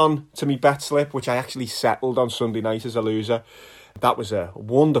clutching on to me bet slip, which I actually settled on Sunday night as a loser. That was a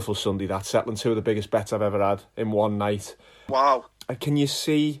wonderful Sunday, that, settling two of the biggest bets I've ever had in one night. Wow. Can you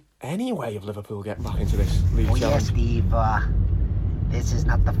see any way of Liverpool getting back into this league challenge? Yes, Steve. This is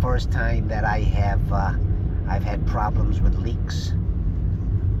not the first time that I've had problems with leaks.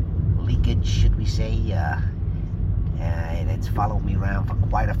 Leakage, should we say. And it's followed me around for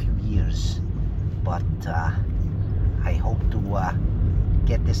quite a few years. But I hope to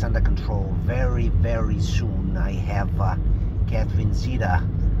get this under control very, very soon. I have Catherine Zeta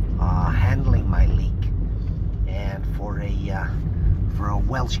handling my leak. And for a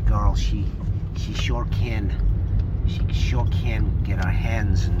Welsh girl, she sure can. She sure can get her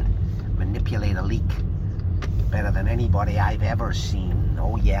hands and manipulate a leak better than anybody I've ever seen.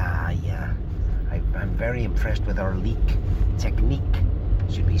 Oh yeah. I'm very impressed with her leak technique,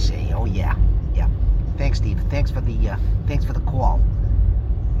 should we say? Oh yeah. Thanks, Steve. Thanks for the call.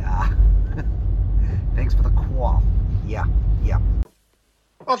 Thanks for the call. Yeah.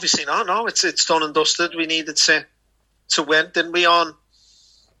 Obviously not. No, it's done and dusted. We needed to win, didn't we, on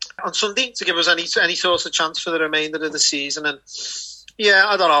Sunday, to give us any sort of chance for the remainder of the season. And yeah,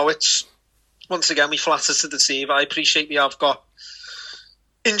 I don't know, it's once again we flatter to deceive. I appreciate we have got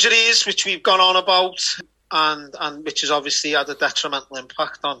injuries which we've gone on about and which has obviously had a detrimental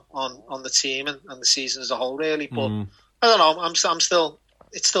impact on the team and the season as a whole, really. But I don't know,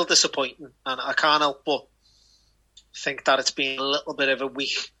 it's still disappointing, and I can't help but think that it's been a little bit of a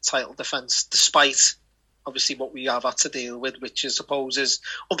weak title defence, despite obviously what we have had to deal with, which I suppose is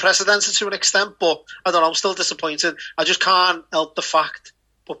unprecedented to an extent. But I don't know, I'm still disappointed. I just can't help the fact,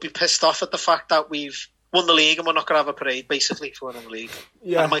 but be pissed off at the fact that we've won the league and we're not going to have a parade, basically, for winning the league.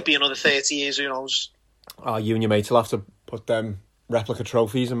 Yeah. And it might be another 30 years, who knows. You and your mates will have to put them replica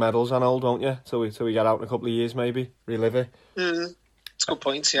trophies and medals and all, don't you? Till we get out in a couple of years, maybe relive it. It's a good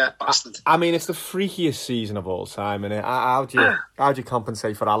point, yeah, bastard. I mean, it's the freakiest season of all time, innit? How do you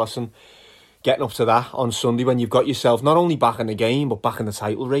compensate for Alisson getting up to that on Sunday when you've got yourself not only back in the game but back in the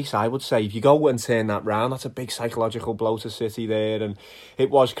title race? I would say if you go and turn that round, that's a big psychological blow to City there, and it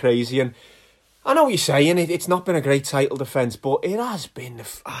was crazy. And I know what you're saying, it's not been a great title defence, but it has been,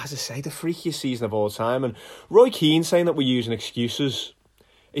 as I say, the freakiest season of all time. And Roy Keane saying that we're using excuses.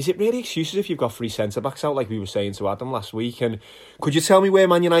 Is it really excuses if you've got 3 centre-backs out, like we were saying to Adam last week? And could you tell me where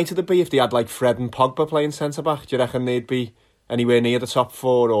Man United would be if they had like Fred and Pogba playing centre-back? Do you reckon they'd be anywhere near the top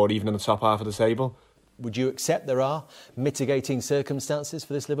 4 or even in the top half of the table? Would you accept there are mitigating circumstances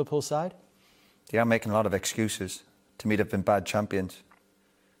for this Liverpool side? They are making a lot of excuses. To me, they've been bad champions.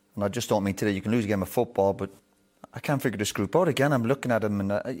 And I just don't mean today. You can lose a game of football, but I can't figure this group out again. I'm looking at them,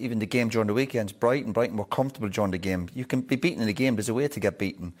 and even the game during the weekends, Brighton were comfortable during the game. You can be beaten in the game. There's a way to get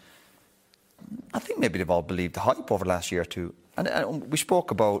beaten. I think maybe they've all believed the hype over the last year or two. And we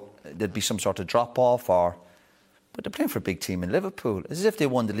spoke about there'd be some sort of drop-off, but they're playing for a big team in Liverpool. It's as if they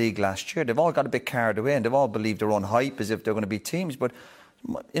won the league last year. They've all got a bit carried away, and they've all believed their own hype as if they're going to be teams. But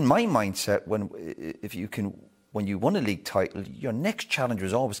in my mindset, when you won a league title, your next challenge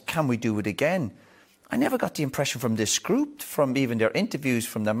was always, can we do it again? I never got the impression from this group, from even their interviews,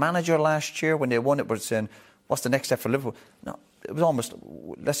 from their manager last year when they won it, were saying, what's the next step for Liverpool? No, it was almost,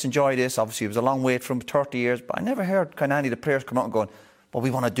 let's enjoy this. Obviously, it was a long wait from 30 years, but I never heard kind of any of the players come out and going, well, we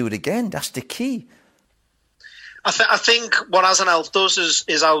want to do it again. That's the key. I think what hasn't helped us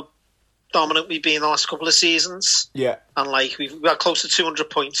is how dominant we've been the last couple of seasons. Yeah. And like we've got close to 200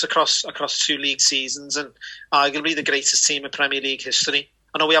 points across 2 league seasons, and arguably the greatest team in Premier League history.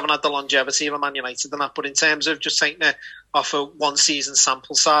 I know we haven't had the longevity of a Man United and that, but in terms of just taking it off a 1 season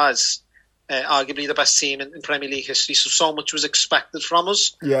sample size, arguably the best team in Premier League history. So much was expected from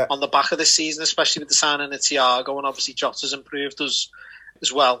us on the back of this season, especially with the signing of Thiago, and obviously Jota's improved us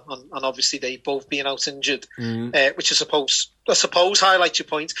as well, and obviously they both being out injured, which I suppose highlights your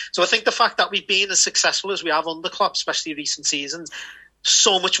point. So I think the fact that we've been as successful as we have under Klopp, especially recent seasons,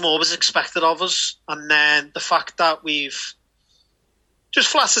 so much more was expected of us, and then the fact that we've just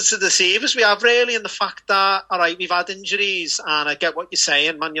flattered to deceive us we have really, and the fact that, all right, we've had injuries, and I get what you're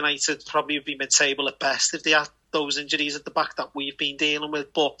saying, Man United probably would be mid-table at best if they had those injuries at the back that we've been dealing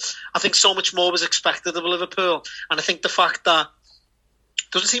with, but I think so much more was expected of Liverpool, and I think the fact that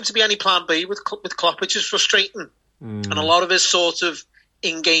doesn't seem to be any plan B with Klopp, which is frustrating. And a lot of his sort of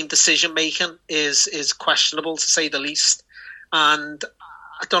in-game decision-making is questionable, to say the least. And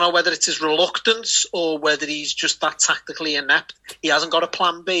I don't know whether it's his reluctance or whether he's just that tactically inept. He hasn't got a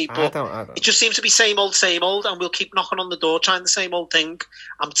plan B, but it just seems to be same old, and we'll keep knocking on the door trying the same old thing.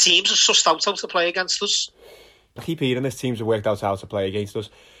 And teams have sussed out how to play against us. I keep hearing this, teams have worked out how to play against us.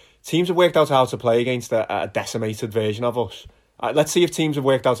 Teams have worked out how to play against a decimated version of us. Let's see if teams have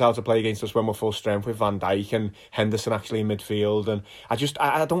worked out how to play against us when we're full strength with Van Dijk and Henderson actually in midfield. And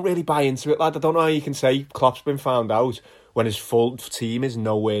I don't really buy into it, lad. I don't know how you can say Klopp's been found out when his full team is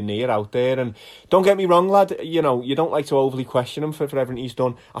nowhere near out there. And don't get me wrong, lad, you know, you don't like to overly question him for everything he's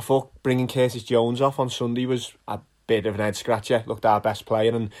done. I thought bringing Curtis Jones off on Sunday was a bit of an head scratcher. Looked our best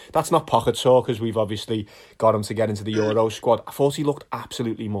player, and that's not pocket talk, because we've obviously got him to get into the Euro squad. I thought he looked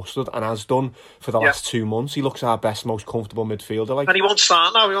absolutely mustard, and has done for the last 2 months. He looks our best, most comfortable midfielder. Like, and he won't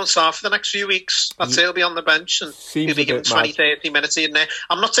start now. He won't start for the next few weeks. That's it. He'll be on the bench, and he'll be given 20, 30 minutes here and there.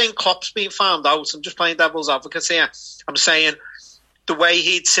 I'm not saying Klopp's been found out. I'm just playing devil's advocate here. I'm saying the way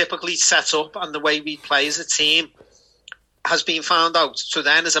he'd typically set up and the way we play as a team has been found out. So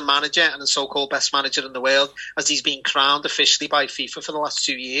then, as a manager and a so-called best manager in the world, as he's been crowned officially by FIFA for the last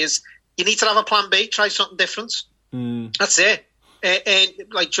 2 years, you need to have a plan B, try something different. That's it.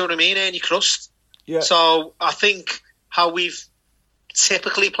 Like, do you know what I mean? Earn your crust. Yeah. So I think how we've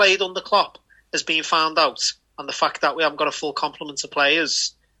typically played under Klopp has been found out, and the fact that we haven't got a full complement of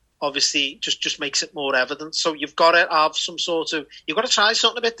players obviously just makes it more evident. So you've got to have some sort of, you've got to try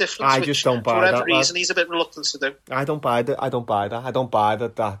something a bit different. I just don't buy that. For whatever reason, he's a bit reluctant to do. I don't buy that. I don't buy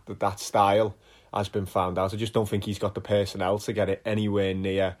that style has been found out. I just don't think he's got the personnel to get it anywhere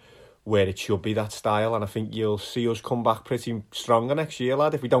near where it should be, that style. And I think you'll see us come back pretty stronger next year,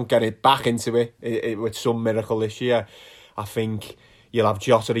 lad. If we don't get it back into it with some miracle this year, I think you'll have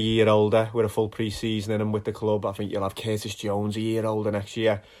Jota a year older with a full pre-season in him with the club. I think you'll have Curtis Jones a year older next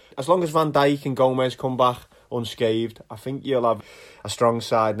year. As long as Van Dijk and Gomez come back unscathed, I think you'll have a strong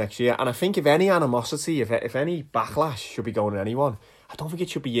side next year. And I think if any animosity, if any backlash should be going at anyone, I don't think it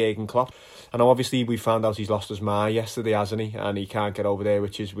should be Jurgen Klopp. I know obviously we found out he's lost his mind yesterday, hasn't he? And he can't get over there,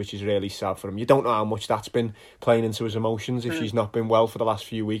 which is really sad for him. You don't know how much that's been playing into his emotions if she's not been well for the last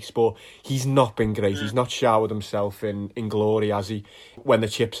few weeks, but he's not been great. He's not showered himself in glory, has he, when the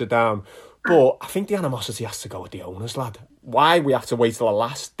chips are down. But I think the animosity has to go with the owners, lad. Why we have to wait till the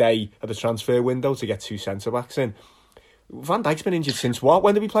last day of the transfer window to get 2 centre-backs in? Van Dijk's been injured since what?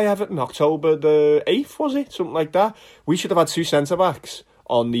 When did we play Everton? October the 8th, was it? Something like that. We should have had 2 centre-backs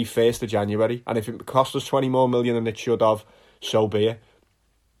on the 1st of January. And if it cost us 20 more million than it should have, so be it.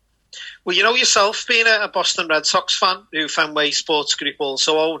 Well, you know yourself, being a Boston Red Sox fan, who Fenway Sports Group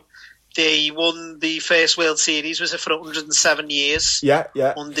also own, they won the first World Series, was it, for 107 years? Yeah.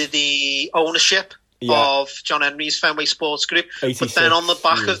 Under the ownership of John Henry's Fenway Sports Group. But then on the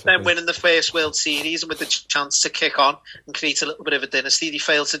back of them winning the first World Series and with the chance to kick on and create a little bit of a dynasty, they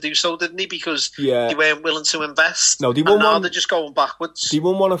failed to do so, didn't they? Because they weren't willing to invest. No, they won now one, they're just going backwards. They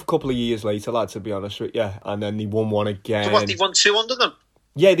won one a couple of years later, lad, to be honest with you. And then they won one again. So what, they won 2 under them?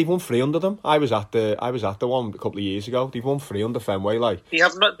 Yeah, they've won 3 under them. I was at the one a couple of years ago. They've won 3 under Fenway, like. They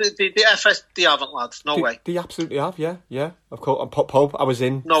haven't, the FS, they haven't, lad. No way. They absolutely have, yeah. Of course, Pope, I was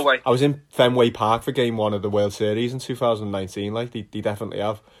in. No way. I was in Fenway Park for Game 1 of the World Series in 2019. Like, they definitely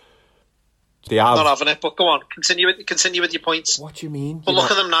have. They have. Not having it, but go on. Continue with your points. What do you mean? But look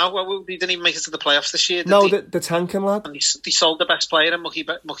at them now. Well, they didn't even make it to the playoffs this year, did no, they? the tanking, lad. And they sold the best player in Mucky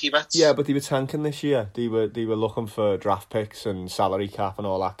Betts. Yeah, but they were tanking this year. They were looking for draft picks and salary cap and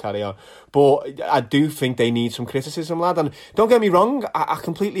all that carry on. But I do think they need some criticism, lad. And don't get me wrong, I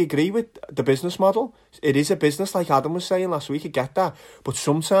completely agree with the business model. It is a business, like Adam was saying last week. I get that. But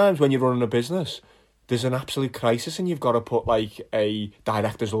sometimes when you're running a business, there's an absolute crisis and you've got to put like a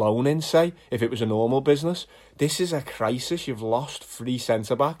director's loan in, say, if it was a normal business. This is a crisis. You've lost 3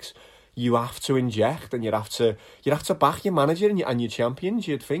 centre-backs. You have to inject and you'd have to back your manager and your champions,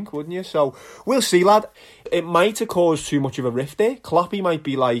 you'd think, wouldn't you? So we'll see, lad. It might have caused too much of a rift there. Kloppy might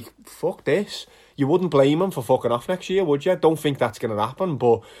be like, fuck this. You wouldn't blame him for fucking off next year, would you? Don't think that's going to happen,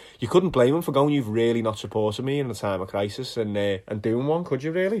 but you couldn't blame him for going, you've really not supported me in a time of crisis and doing one, could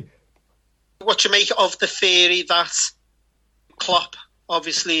you really? What you make of the theory that Klopp,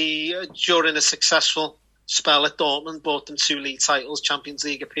 obviously, during a successful spell at Dortmund, bought them 2 league titles, Champions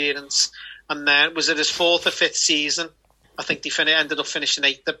League appearance, and then was it his 4th or 5th season? I think they ended up finishing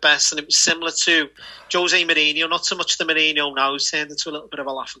 8th at best, and it was similar to Jose Mourinho, not so much the Mourinho now, who's turned into a little bit of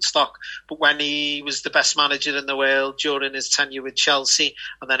a laughing stock, but when he was the best manager in the world during his tenure with Chelsea,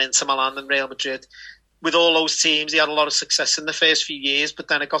 and then Inter Milan and Real Madrid. With all those teams, he had a lot of success in the first few years, but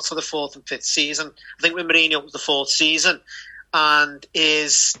then it got to the 4th and 5th season. I think with Mourinho it was the 4th season, and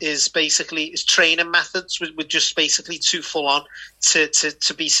his training methods were just basically too full on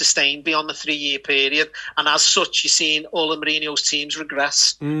to be sustained beyond the 3-year period. And as such, you're seeing all of Mourinho's teams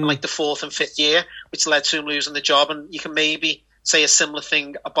regress in like the 4th and 5th year, which led to him losing the job. And you can maybe say a similar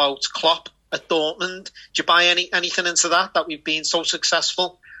thing about Klopp at Dortmund. Do you buy anything into that we've been so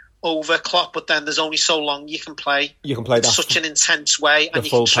successful over Klopp, but then there's only so long you can play. You can play in such an intense way, and you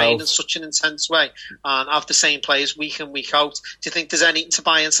can train in such an intense way, and have the same players week in, week out. Do you think there's anything to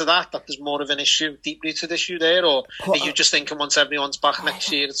buy into that there's more of an issue, deep-rooted issue there, or are you just thinking once everyone's back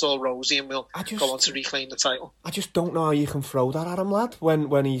next year, it's all rosy and we'll go on to reclaim the title? I just don't know how you can throw that at him, lad,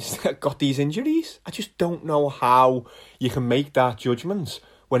 when he's got these injuries. I just don't know how you can make that judgment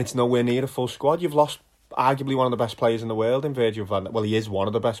when it's nowhere near a full squad. You've lost arguably one of the best players in the world in Virgil van Dijk. Well, he is one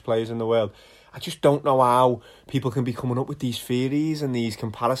of the best players in the world. I just don't know how people can be coming up with these theories and these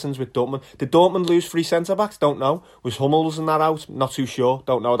comparisons with Dortmund. Did Dortmund lose 3 centre-backs? Don't know. Was Hummels and that out? Not too sure.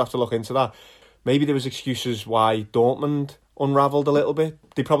 Don't know. I'd have to look into that. Maybe there was excuses why Dortmund unravelled a little bit.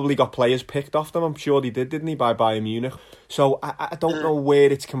 They probably got players picked off them. I'm sure they did, didn't he, by Bayern Munich? So I don't know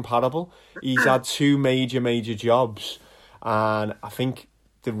where it's comparable. He's had 2 major jobs, and I think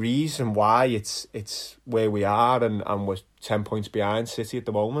the reason why it's where we are and we're 10 points behind City at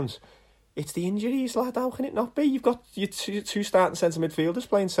the moment, it's the injuries, lad. How can it not be? You've got your 2 starting centre midfielders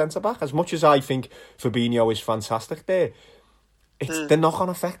playing centre-back. As much as I think Fabinho is fantastic there, it's the knock-on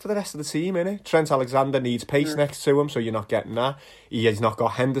effect for the rest of the team, innit? Trent Alexander needs pace next to him, so you're not getting that. He's not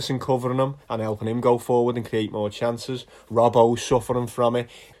got Henderson covering him and helping him go forward and create more chances. Robbo's suffering from it.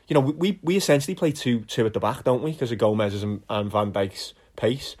 You know, we essentially play two at the back, don't we? Because of Gomez's and Van Dijk's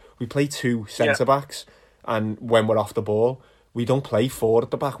pace. We play 2 centre-backs, and when we're off the ball, we don't play 4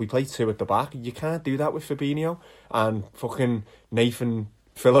 at the back, we play 2 at the back. You can't do that with Fabinho and fucking Nathan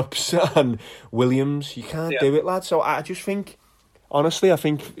Phillips and Williams. You can't do it, lad. So I just think, honestly,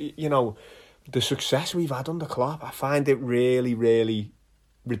 you know, the success we've had under Klopp, I find it really, really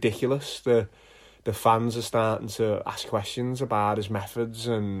ridiculous. The the fans are starting to ask questions about his methods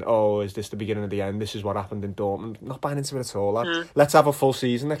and, is this the beginning of the end? This is what happened in Dortmund. Not buying into it at all, lad. Let's have a full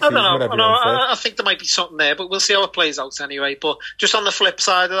season next season. I think there might be something there, but we'll see how it plays out anyway. But just on the flip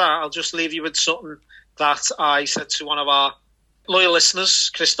side of that, I'll just leave you with something that I said to one of our loyal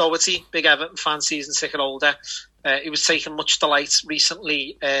listeners, Chris Doherty, big Everton fan, season ticket holder. He was taking much delight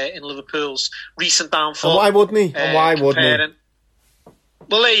recently in Liverpool's recent downfall. And why wouldn't he?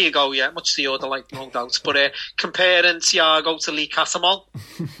 Well, there you go, yeah. Much to your delight, no doubt. But comparing Thiago to Lee Cattermole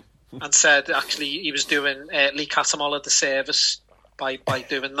and said, actually, he was doing Lee Cattermole a disservice by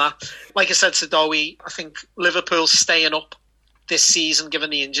doing that. Like I said to Dowie, I think Liverpool staying up this season, given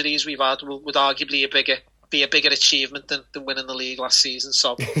the injuries we've had, would arguably be a bigger achievement than winning the league last season.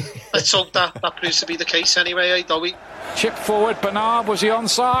 So let's hope that proves to be the case anyway, Dowie. Chip forward, Bernard, was he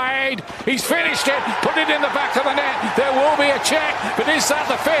onside? He's finished it, put it in the back of the net. There will be a check, but is that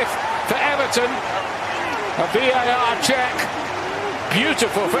the fifth for Everton? A VAR check.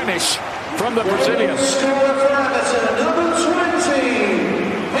 Beautiful finish from the Brazilians.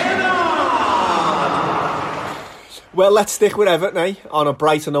 Well, let's stick with Everton, eh? On a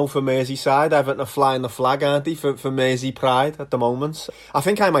brighter note for Merseyside. Everton are flying the flag, aren't they, for Mersey pride at the moment. I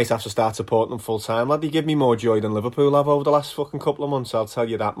think I might have to start supporting them full time, lad. They give me more joy than Liverpool have over the last fucking couple of months, I'll tell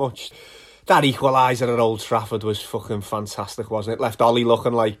you that much. That equaliser at Old Trafford was fucking fantastic, wasn't it? Left Ollie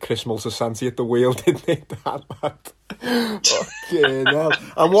looking like Chris Multisanti at the wheel, didn't it? That lad. Fucking hell.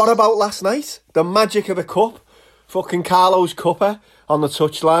 And what about last night? The magic of the cup. Fucking Carlos Cupper on the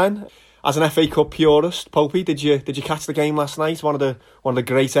touchline. As an FA Cup purist, Popey, did you catch the game last night? One of the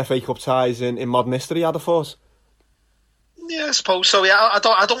great FA Cup ties in modern history, I'd have thought. Yeah, I suppose so. Yeah,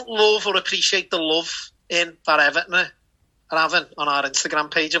 I don't love or appreciate the love in that Everton are having on our Instagram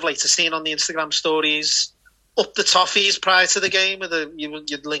page of late. I've seen on the Instagram stories up the toffees prior to the game with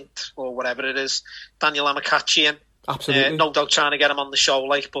you'd linked or whatever it is, Daniel Amokachi. Absolutely. No doubt trying to get him on the show,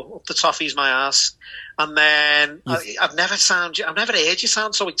 but up the toffee's my ass. And then I've never heard you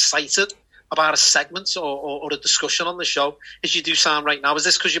sound so excited about a segment or a discussion on the show as you do sound right now. Is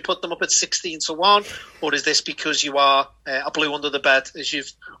this because you put them up at 16-1, or is this because you are a blue under the bed, as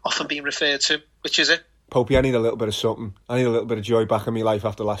you've often been referred to? Which is it? Popey, I need a little bit of something. I need a little bit of joy back in my life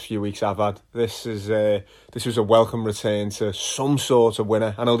after the last few weeks I've had. This was a welcome return to some sort of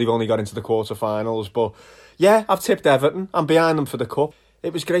winner. I know they've only got into the quarterfinals, but yeah, I've tipped Everton. I'm behind them for the cup.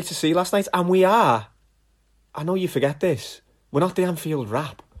 It was great to see last night, and we are. I know you forget this. We're not the Anfield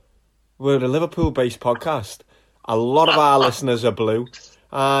Wrap. We're a Liverpool-based podcast. A lot of our listeners are blue,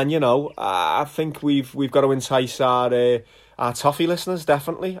 and I think we've got to entice our toffee listeners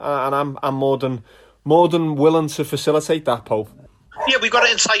definitely, and I'm more than willing to facilitate that, Pope. Yeah, we've got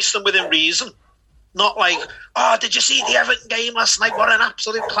to entice them within reason. Not like, did you see the Everton game last night? What an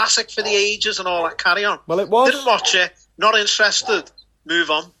absolute classic for the ages and all that. Carry on. Well, it was. Didn't watch it. Not interested. Move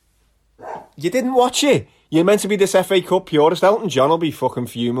on. You didn't watch it? You're meant to be this FA Cup purist. Elton John will be fucking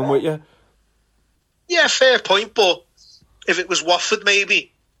fuming with you. Yeah, fair point, but if it was Watford,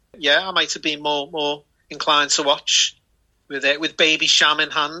 maybe, yeah, I might have been more inclined to watch with baby sham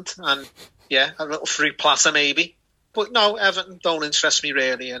in hand and, yeah, a little fruit platter maybe. But no, Everton don't interest me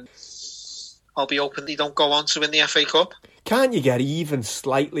really, and I'll be hoping they don't go on to win the FA Cup. Can't you get even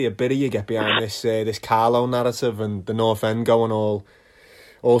slightly a bit of you get behind this Carlo narrative and the North End going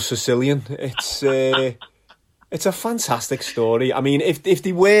all Sicilian? It's a fantastic story. I mean, if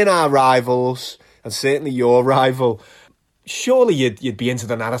they weren't our rivals, and certainly your rival, surely you'd be into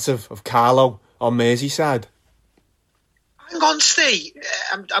the narrative of Carlo on Merseyside. Hang on, Steve.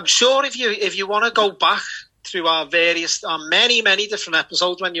 I'm sure if you want to go back through our many different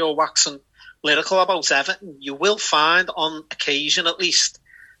episodes when you're waxing lyrical about Everton, you will find on occasion at least,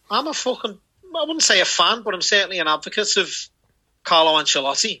 I wouldn't say a fan, but I'm certainly an advocate of Carlo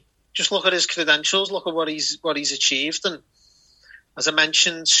Ancelotti. Just look at his credentials, look at what he's achieved, and as I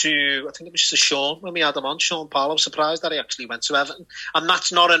mentioned I think it was to Sean when we had him on, Sean Paul, I was surprised that he actually went to Everton, and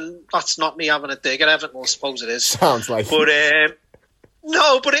that's not me having a dig at Everton. Well, I suppose it is. Sounds like. But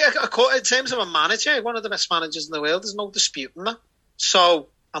no, but in terms of a manager, one of the best managers in the world, there's no disputing that. So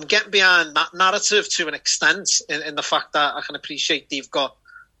I'm getting behind that narrative to an extent in the fact that I can appreciate they've got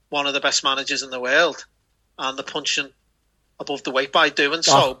one of the best managers in the world, and they're punching above the weight by doing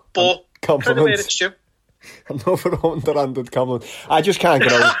so. But compliments. Another underhanded compliment. I just can't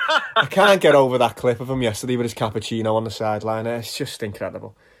get over. I can't get over that clip of him yesterday with his cappuccino on the sideline. It's just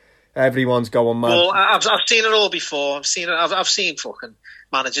incredible. Everyone's going mad. Well, I've seen it all before. I've seen fucking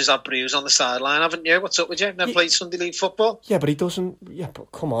managers have brews on the sideline, haven't you? What's up with you? Never played Sunday League football? Yeah, but he doesn't. Yeah,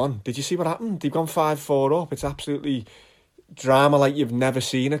 but come on. Did you see what happened? They've gone 5-4 up. It's absolutely drama like you've never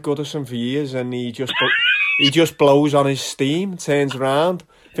seen at Goodison for years, and he just blows on his steam, turns around.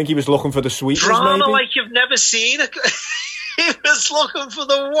 I think he was looking for the sweetness. Drama maybe. like you've never seen. He was looking for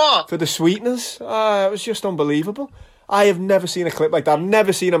the what? For the sweetness. It was just unbelievable. I have never seen a clip like that. I've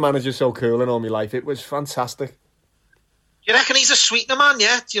never seen a manager so cool in all my life. It was fantastic. You reckon he's a sweetener man,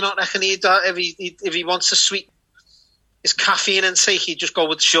 yeah? Do you not reckon if he wants to sweeten his caffeine intake, he'd just go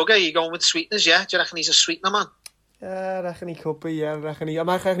with sugar? You going with sweeteners, yeah? Do you reckon he's a sweetener man? Yeah, I reckon he could be, yeah. I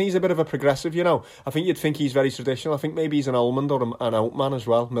reckon he's a bit of a progressive, you know. I think you'd think he's very traditional. I think maybe he's an almond or an oat man as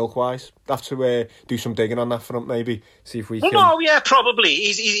well, milk-wise. Have to do some digging on that front, maybe. See if we can... No, yeah, probably.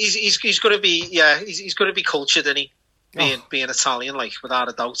 He's going to be, yeah, he's going to be cultured, isn't he? Being Italian, like, without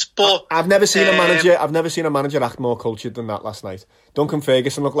a doubt. But I've never seen a manager act more cultured than that last night. Duncan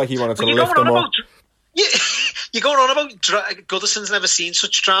Ferguson looked like he wanted to lift them up. You're going on about Goodison's never seen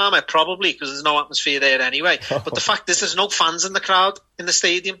such drama, probably, because there's no atmosphere there anyway. But the fact is, there's no fans in the crowd in the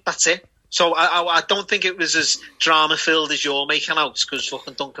stadium. That's it. So I don't think it was as drama-filled as you're making out, because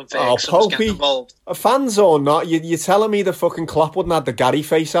fucking Duncan Ferguson was getting involved. Fans or not, you're telling me the fucking Klopp wouldn't have the Gary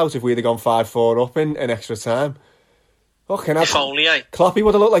face out if we'd have gone 5-4 up in extra time? If only, eh? Kloppy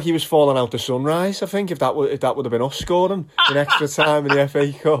would have looked like he was falling out the sunrise, I think, if that would have been us scoring in extra time in the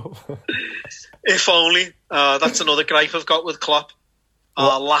FA Cup. If only. That's another gripe I've got with Klopp.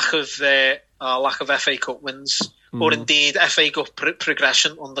 Lack of FA Cup wins, or indeed FA Cup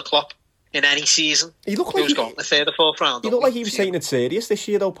progression under Klopp in any season. He looked like he was going the third or fourth round. He looked like he was taking it serious this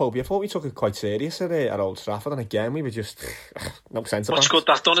year, though, Popey. I thought we took it quite serious at Old Trafford, and again we were just no centre back. What's good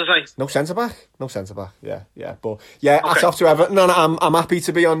that done, is it? No centre back. Yeah. But yeah, hats off to Everton. No, I'm happy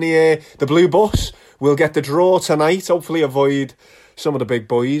to be on the blue bus. We'll get the draw tonight. Hopefully, avoid some of the big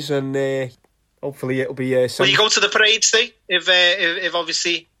boys, and hopefully it'll be. Will you go to the parade, Steve? If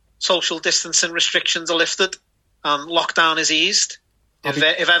obviously social distancing restrictions are lifted and lockdown is eased, if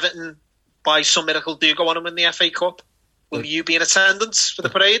Everton by some miracle do go on and win the FA Cup, will you be in attendance for the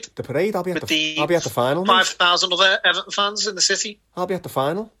parade? The parade, I'll be at the final. 5,000 other Everton fans in the city. I'll be at the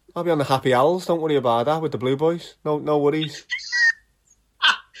final. I'll be on the Happy Owls. Don't worry about that with the Blue Boys. No worries.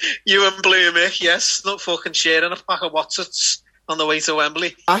 You and Blue Mick, yes, not fucking sharing a pack of Watsits on the way to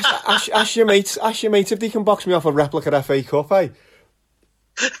Wembley. Ask your mates if they can box me off a replica FA Cup, eh?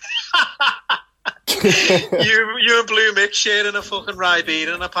 you and Blue Mick sharing a fucking rye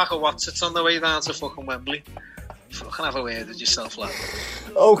beer and a pack of Watsits on the way down to fucking Wembley. Fucking have a word with yourself, lad.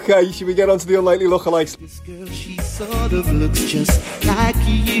 Okay, should we get on to the unlikely lookalikes? This girl, she sort of looks just like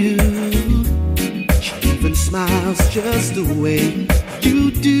you. She even smiles just the way you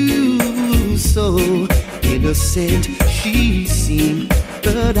do. So innocent she seemed,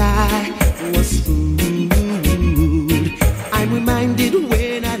 but I was fooled. I'm reminded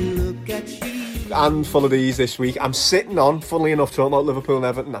when I look at you. And full of these this week. I'm sitting on, funnily enough, talking about Liverpool and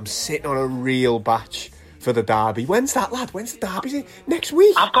Everton, I'm sitting on a real batch for the derby. When's that, lad? When's the derby? Next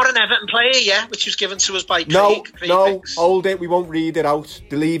week? I've got an Everton player, yeah, which was given to us by Craig. No, hold it. We won't read it out.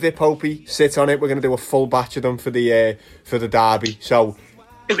 Leave it, Popey. Sit on it. We're going to do a full batch of them for the derby. So,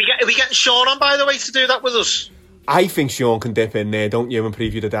 are we getting Sean on, by the way, to do that with us? I think Sean can dip in there, don't you, and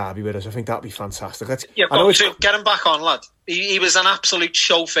preview the derby with us. I think that'd be fantastic. Get him back on, lad. He was an absolute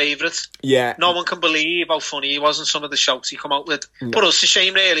show favourite. Yeah. No one can believe how funny he was in some of the shouts he come out with. No. But it's a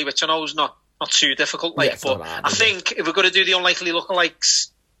shame, really, which I know is not too difficult. But I think if we're going to do the unlikely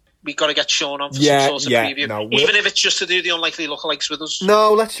lookalikes, we've got to get Sean on for some sort of preview. No, even if it's just to do the unlikely lookalikes with us.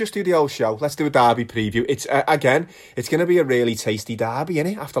 No, let's just do the whole show. Let's do a derby preview. It's it's going to be a really tasty derby,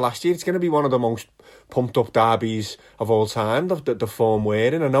 isn't it? After last year, it's going to be one of the most pumped up derbies of all time, the form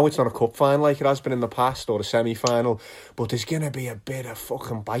we're in. I know it's not a cup final like it has been in the past, or a semi-final, but there's going to be a bit of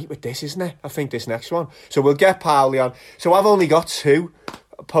fucking bite with this, isn't it? I think this next one. So we'll get Powley on. So I've only got two,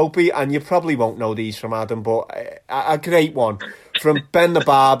 Popey, and you probably won't know these from Adam, but a great one from Ben the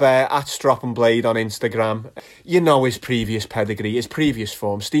Barber at Strop and Blade on Instagram. You know his previous pedigree, his previous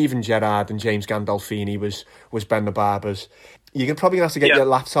form. Steven Gerrard and James Gandolfini was Ben the Barber's. You're probably going to have to get your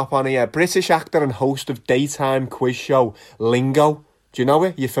laptop on here. British actor and host of daytime quiz show Lingo. Do you know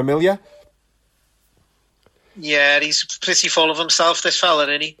it? You familiar? Yeah, he's pretty full of himself, this fella,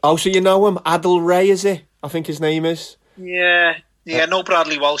 isn't he? Oh, so you know him? Adil Ray, is it? I think his name is. Yeah, no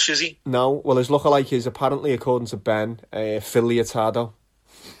Bradley Walsh, is he? No, well, his lookalike is, apparently, according to Ben, Phil Leotardo.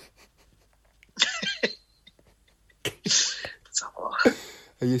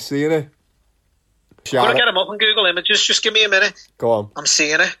 Are you seeing it? I'm going to get him up on Google Images. Just give me a minute. Go on. I'm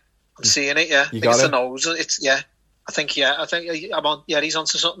seeing it, yeah. You got it? It's a nose. I think I'm on. Yeah, he's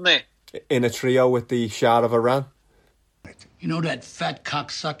onto something there. In a trio with the Shah of Iran. You know that fat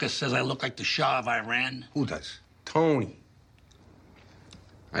cocksucker says I look like the Shah of Iran? Who does? Tony.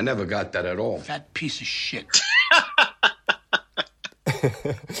 I never got that at all. Fat piece of shit.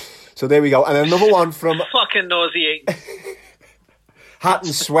 So there we go. And another one from... Fucking nauseating. Hot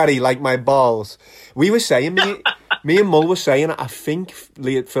and sweaty like my balls. We were saying, me and Mull were saying, I think Phil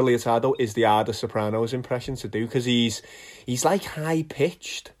Leotardo is the hardest Sopranos impression to do, because he's like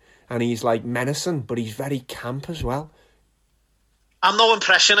high-pitched and he's like menacing, but he's very camp as well. I'm no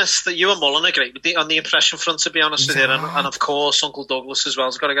impressionist. That you and Mullen are great on the impression front, to be honest with you, and of course Uncle Douglas as well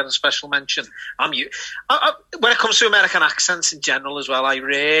has got to get a special mention. When it comes to American accents in general as well, I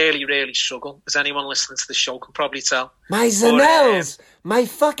really, really struggle. As anyone listening to the show can probably tell. My Zanelles, my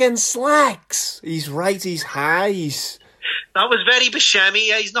fucking slacks. He's right. He's high. That was very Buscemi.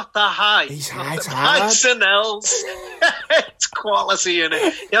 Yeah, he's not that high. He's high. It's hard. hard. Zanelles. It's quality in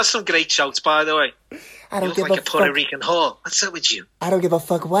it. He has some great shouts, by the way. I don't give like a Puerto fuck. Rican whore. What's up with you? I don't give a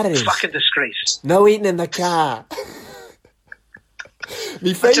fuck what it is. Fucking disgrace. No eating in the car.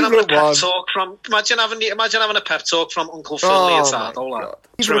 Imagine having a pep talk from. Imagine having a pep talk from Uncle Phil Leotardo.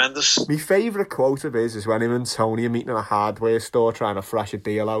 Tremendous. My favourite quote of his is when him and Tony are meeting in a hardware store trying to thrash a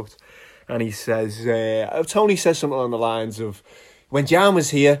deal out, and he says, Tony says something on the lines of, "When John was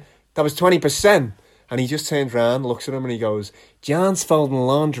here, that was 20%." And he just turns around, looks at him, and he goes, "John's folding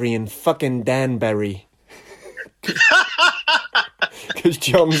laundry in fucking Danbury." Because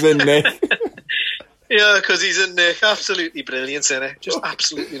John's in Nick. Yeah, because he's in Nick. Absolutely brilliant, isn't it? Just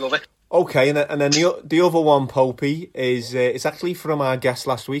absolutely love it. Okay, and then the other one, Popey, is it's actually from our guest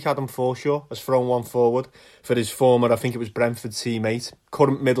last week, Adam Forshaw, has thrown one forward for his former, I think it was Brentford teammate,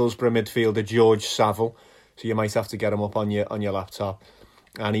 current Middlesbrough midfielder George Saville. So you might have to get him up on your laptop.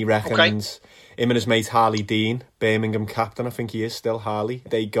 And he reckons him and his mate Harley Dean, Birmingham captain, I think he is still Harley,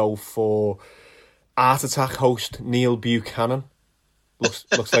 they go for Art Attack host Neil Buchanan. Looks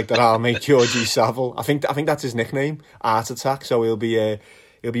like that our mate Georgie Saville. I think that's his nickname, Art Attack. So he'll be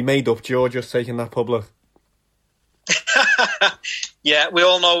made up. George just taking that public. Yeah, we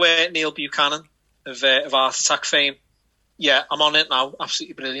all know Neil Buchanan of Art Attack fame. Yeah, I'm on it now.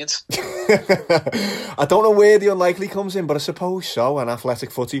 Absolutely brilliant. I don't know where the unlikely comes in, but I suppose so. An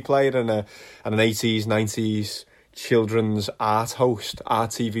athletic footy player and an 80s, 90s children's art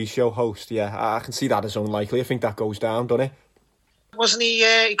TV show host. Yeah, I can see that as unlikely. I think that goes down, doesn't it? Wasn't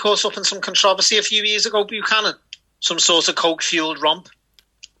he caught up in some controversy a few years ago, Buchanan? Some sort of coke-fueled romp?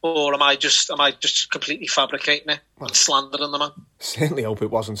 Or am I just completely fabricating it and slandering the man? Certainly hope it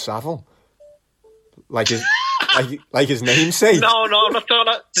wasn't Saville. Like his namesake. No, I'm not talking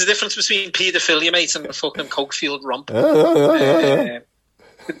about. There's a difference between paedophilia, mate, and a fucking coke-fueled romp. With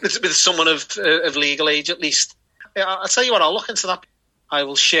someone of legal age, at least. I'll tell you what, I'll look into that. I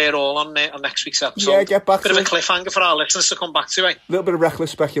will share all on next week's episode. Yeah, get back to it. Bit of a cliffhanger for our listeners to come back to, eh? A little bit of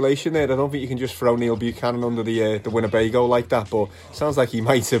reckless speculation there. I don't think you can just throw Neil Buchanan under the Winnebago like that, but sounds like he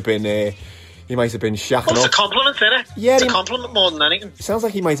might have been shacking up. It's a compliment, isn't it? Yeah, it's a compliment more than anything. Sounds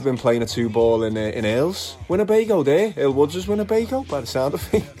like he might have been playing a 2-ball in Earl's Winnebago there. Earl Woods' Winnebago, by the sound of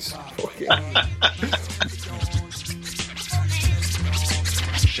things.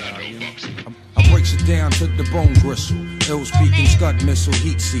 I breaks it down to the bone gristle. Ill speaking, scud missile,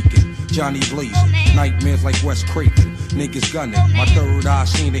 heat seeking. Johnny blazing, nightmares like Wes Craven. Niggas gunning, my third eye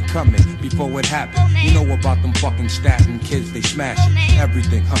seen it coming before it happened. You know about them fucking statin kids, they smashing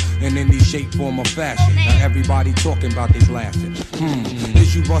everything, in any shape, form, or fashion. Now everybody talking about they blasting.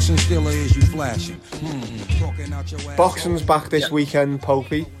 Is you busting still or is you flashing? Talking out your ass. Boxing's back this weekend,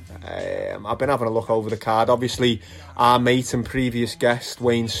 Popey. I've been having a look over the card. Obviously, our mate and previous guest,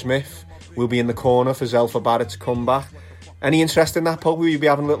 Wayne Smith, will be in the corner for Zelfa Barrett's comeback. Any interest in that, Pope? Will you be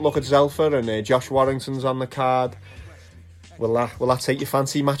having a little look at Zelfa and Josh Warrington's on the card? Will that take your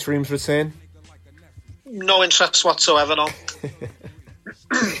fancy Matchroom's return? No interest whatsoever, no.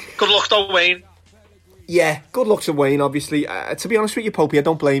 Good luck though, Wayne. Yeah, good luck to Wayne, obviously. To be honest with you, Popey, I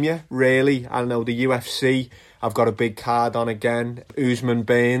don't blame you, really. I know the UFC, I've got a big card on again. Usman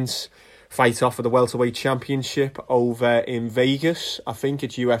Burns fight off for the welterweight championship over in Vegas. I think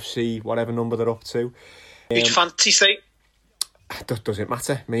it's UFC, whatever number they're up to. Which fancy say? Does it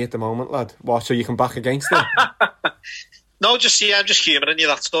matter? Me at the moment, lad. What, so you can back against it? No, I'm just humouring you,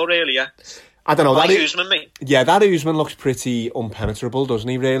 that's all, really, yeah. I don't know. Like Usman, mate. Yeah, that Usman looks pretty unpenetrable, doesn't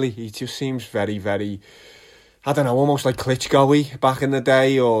he, really? He just seems very, very, I don't know, almost like Klitschko-y back in the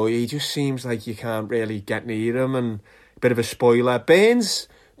day, or he just seems like you can't really get near him, and a bit of a spoiler. Burns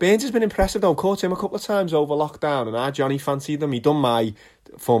has been impressive, though. Caught him a couple of times over lockdown, and our Johnny fancied him. He done my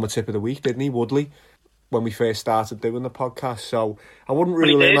former tip of the week, didn't he, Woodley, when we first started doing the podcast, so I wouldn't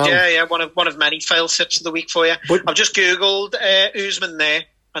rule him out. Yeah, one of many failed tips of the week for you. But I've just Googled Usman there.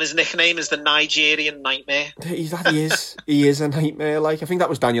 And his nickname is the Nigerian Nightmare. He is. He is a nightmare. Like, I think that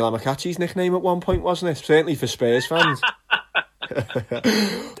was Daniel Amakachi's nickname at one point, wasn't it? Certainly for Spurs fans.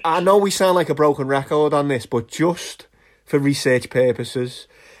 I know we sound like a broken record on this, but just for research purposes,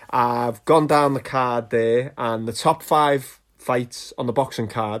 I've gone down the card there, and the top 5 fights on the boxing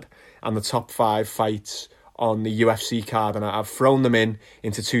card and the top 5 fights on the UFC card, and I've thrown them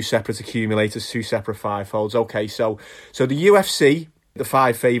into 2 separate accumulators, 2 separate fivefolds. Okay, so the UFC, the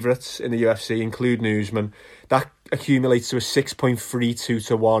 5 favourites in the UFC include Newsman. That accumulates to a 6.32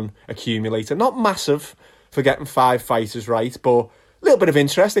 to 1 accumulator. Not massive for getting 5 fighters right, but a little bit of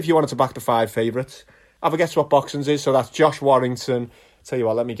interest if you wanted to back the 5 favourites. Have a guess what boxing's is. So that's Josh Warrington. Tell you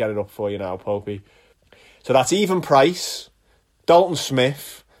what, let me get it up for you now, Popey. So that's Even Price, Dalton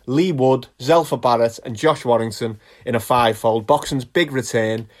Smith, Lee Wood, Zelfa Barrett and Josh Warrington in a 5-fold. Boxing's big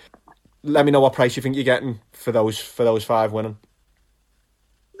return. Let me know what price you think you're getting for those 5 winning.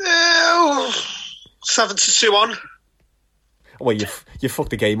 7 to 2 on. Well, you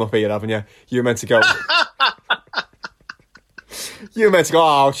fucked the game up here, haven't you? You were meant to go.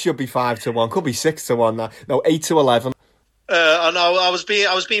 Oh, it should be 5 to 1. Could be 6 to 1. No, 8 to 11. I know. I was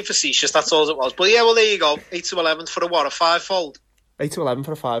being facetious. That's all it was. But yeah, well, there you go. 8 to 11 for a 5-fold. 8 to 11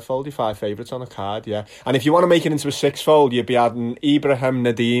 for a 5-fold. Your 5 favourites on a card, yeah. And if you want to make it into a 6-fold, you'd be adding Ibrahim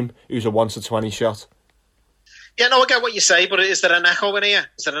Nadim, who's a 1 to 20 shot. Yeah, no, I get what you say, but is there an echo in here?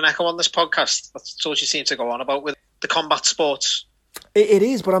 Is there an echo on this podcast? That's what you seem to go on about with the combat sports. It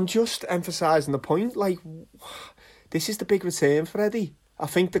is, but I'm just emphasising the point. Like, this is the big return for Eddie. I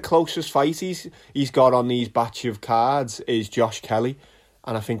think the closest fight he's got on these batch of cards is Josh Kelly,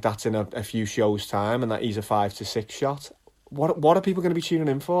 and I think that's in a few shows' time, and that he's a 5 to 6 shot. What are people going to be tuning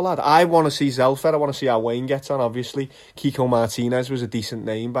in for, lad? I want to see Zelfa. I want to see how Wayne gets on, obviously. Kiko Martinez was a decent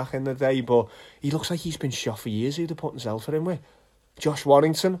name back in the day, but he looks like he's been shot for years. Who'd have put Zelfa in with? Josh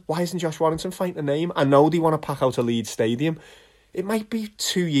Warrington. Why isn't Josh Warrington fighting a name? I know they want to pack out a Leeds stadium. It might be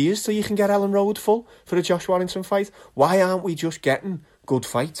 2 years till you can get Ellen Road full for a Josh Warrington fight. Why aren't we just getting good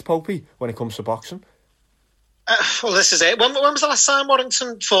fights, Popey, when it comes to boxing? Well, this is it. When was the last time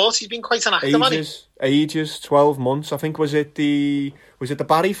Warrington fought? He's been quite an active, hasn't he? Ages, 12 months. I think, was it the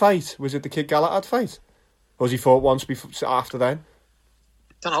Barry fight? Was it the Kid Galahad fight? Or was he fought once before, after then?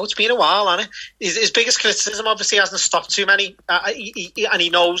 I don't know, it's been a while, hasn't it? His biggest criticism, obviously, hasn't stopped too many. And he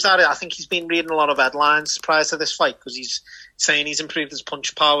knows that. I think he's been reading a lot of headlines prior to this fight because he's saying he's improved his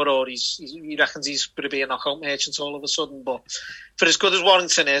punch power or he reckons he's going to be a knockout merchant all of a sudden. But for as good as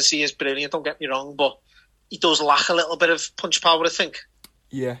Warrington is, he is brilliant, don't get me wrong, but he does lack a little bit of punch power, I think.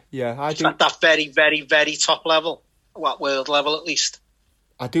 Yeah, I do. At that very, very, very top level, world level at least.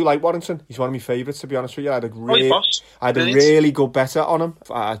 I do like Warrington. He's one of my favourites, to be honest with you. I had a really good better on him.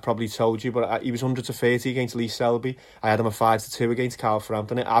 I probably told you, but he was 100 to 30 against Lee Selby. I had him a 5 to 2 against Carl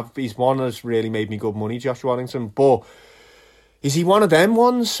Frampton. He's one that's really made me good money, Josh Warrington. But is he one of them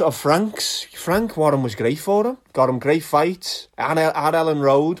ones of Frank's? Frank Warren was great for him. Got him great fights at Ellen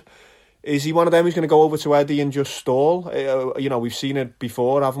Road. Is he one of them who's going to go over to Eddie and just stall? We've seen it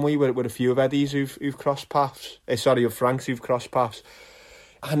before, haven't we, with a few of Eddie's who've crossed paths. Of Frank's who've crossed paths.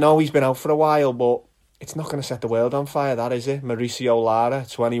 I know he's been out for a while, but it's not going to set the world on fire, that is it? Mauricio Lara,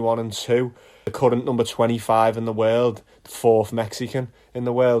 21-2, the current number 25 in the world, the 4th Mexican in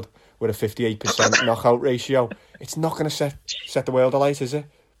the world, with a 58% knockout ratio. It's not going to set the world alight, is it?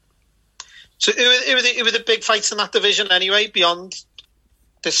 So who were the big fights in that division anyway, beyond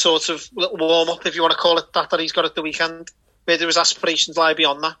this sort of little warm-up, if you want to call it that he's got at the weekend? Where there was aspirations lie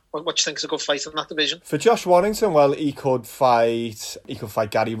beyond that? What do you think is a good fight in that division? For Josh Warrington, well, he could fight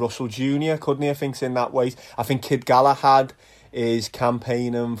Gary Russell Jr., couldn't he? I think in that weight. I think Kid Galahad is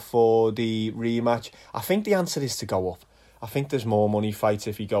campaigning for the rematch. I think the answer is to go up. I think there's more money fights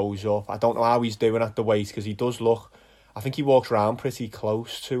if he goes up. I don't know how he's doing at the weight because he does look. I think he walks around pretty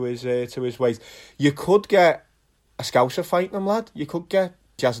close to his weight. You could get a Scouser fighting him, lad. You could get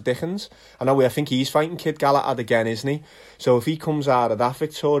Jazz Dickens. I think he's fighting Kid Galahad again, isn't he? So if he comes out of that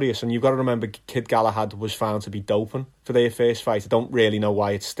victorious, and you've got to remember Kid Galahad was found to be doping for their first fight. I don't really know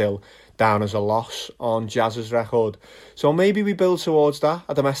why it's still down as a loss on Jazz's record. So maybe we build towards that,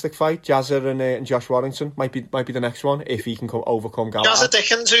 a domestic fight. Jazzer and Josh Warrington might be the next one if he can overcome Galahad. Jazz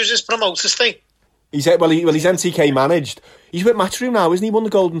Dickens, who's his promoter's thing? He's MTK managed. He's with Matchroom now, isn't he? He won the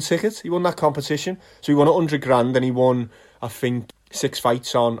golden ticket. He won that competition. So he won $100,000 and he won, I think, 6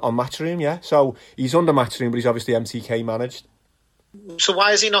 fights on Matchroom, yeah. So he's under Matchroom, but he's obviously MTK managed. So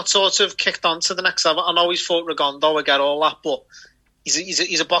why is he not sort of kicked on to the next level? I know he's fought Rigondo, I get all that, but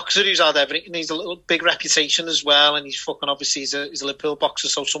he's a boxer who's had everything. He's a little big reputation as well, and he's fucking obviously he's a Liverpool boxer,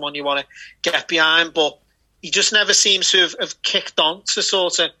 so someone you want to get behind. But he just never seems to have kicked on to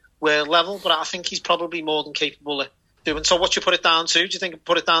sort of world level, but I think he's probably more than capable of doing. So what you put it down to? Do you think you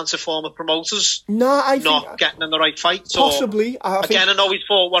put it down to former promoters? No, I not think getting in the right fights? Possibly. I know he's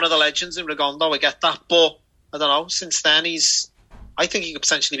fought one of the legends in Rigondeaux, I get that, but I don't know, since then I think he could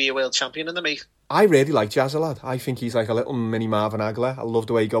potentially be a world champion in the make. I really like Jazz a lot. I think he's like a little mini Marvin Hagler. I love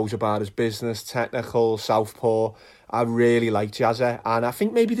the way he goes about his business, technical, southpaw. I really like Jazza, and I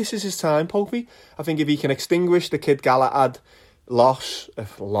think maybe this is his time, Popey. I think if he can extinguish the Kid Galahad loss,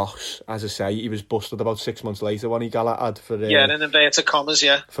 as I say, he was busted about 6 months later when he Galahad for in inverted commas,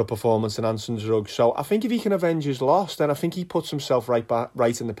 for performance enhancing drugs. So I think if he can avenge his loss, then I think he puts himself right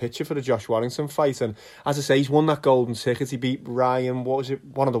in the picture for the Josh Warrington fight. And as I say, he's won that golden ticket. He beat Ryan, what was it?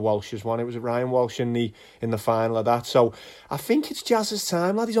 One of the Welshes won. It was Ryan Walsh in the final of that. So I think it's Jazz's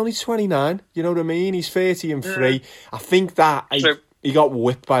time, lad. He's only 29. You know what I mean? He's 30 and 3. I think that. He got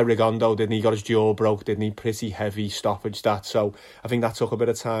whipped by Rigondeaux, didn't he? He got his jaw broke, didn't he? Pretty heavy stoppage, that. So I think that took a bit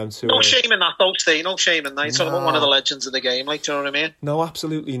of time to... No shame in that, though, Steve. No shame in that. He's talking about one of the legends of the game, like, do you know what I mean? No,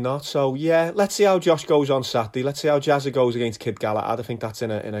 absolutely not. So, yeah, let's see how Josh goes on Saturday. Let's see how Jazza goes against Kid Galahad. I think that's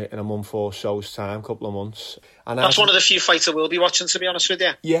in a month or so's time, couple of months. And that's one of the few fights I will be watching, to be honest with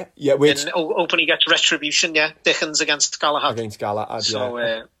you. Yeah. Openly gets Retribution, Dickens against Galahad. Against Galahad, so,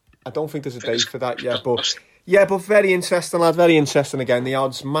 I don't think there's a date for that yet, but... Yeah, but very interesting, lad. Very interesting again. The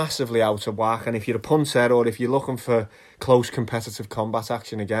odds massively out of whack. And if you're a punter or if you're looking for close competitive combat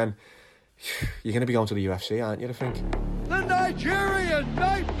action again, you're going to be going to the UFC, aren't you, I think? The Nigerian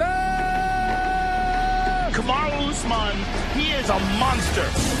Nightmare! Kamaru Usman, he is a monster.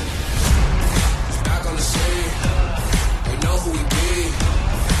 He's back on the scene. They know who he be.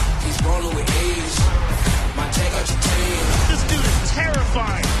 He's rolling with ease. Might take out your team. This dude is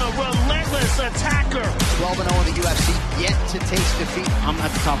terrifying. A relentless attacker. 12-0 in the UFC, yet to taste defeat. I'm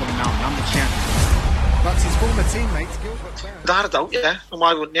at the top of the mountain. I'm the champion. That's his former teammate. Without a doubt, yeah. And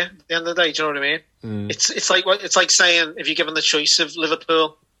why wouldn't you? At the end of the day, do you know what I mean? It's like saying if you're given the choice of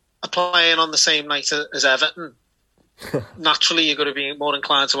Liverpool playing on the same night as Everton, naturally you're going to be more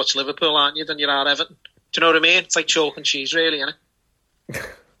inclined to watch Liverpool, aren't you, than you are Everton? Do you know what I mean? It's like chalk and cheese, really, isn't it?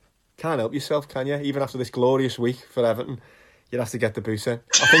 Can't help yourself, can you? Even after this glorious week for Everton, you'd have to get the boot in.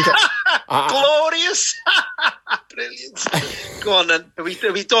 I think glorious. Brilliant. Go on then. Are we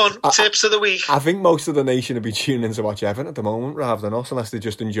done? Tips of the week. I think most of the nation would be tuning in to watch Everton at the moment rather than us, unless they're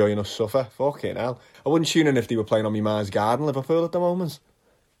just enjoying us suffer. Fucking hell. I wouldn't tune in if they were playing on my Mars Garden, Liverpool, at the moment.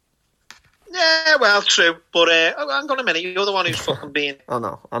 Yeah, well, true. But hang on a minute. You're the one who's fucking been... Oh,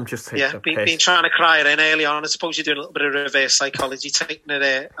 no. I'm just taking the piss. Been trying to cry it in early on. I suppose you're doing a little bit of reverse psychology, taking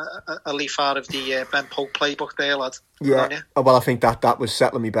a leaf out of the Ben Pope playbook there, lad. Yeah. Well, I think that was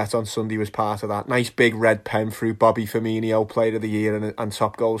settling me bet on Sunday was part of that. Nice big red pen through Bobby Firmino, player of the year and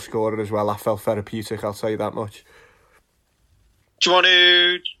top goal scorer as well. That felt therapeutic, I'll tell you that much. Do you want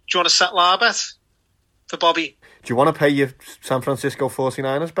to settle our bet for Bobby? Do you want to pay your San Francisco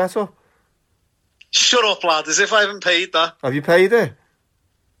 49ers bet up? Shut up, lad, as if I haven't paid that. Have you paid it?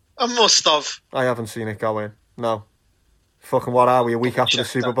 I must have. I haven't seen it go in. No. Fucking what are we, a week after the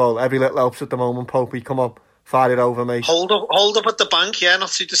Super Bowl? Every little helps at the moment, Popey. Come on, fire it over, mate. Hold up at the bank, yeah, not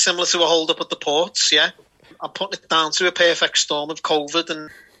too dissimilar to a hold up at the ports, yeah. I'm putting it down to a perfect storm of COVID and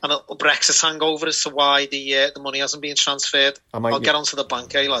a Brexit hangover as to why the money hasn't been transferred. I'll get onto the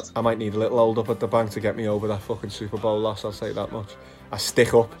bank, lad. I might need a little hold up at the bank to get me over that fucking Super Bowl loss, I'll say that much. I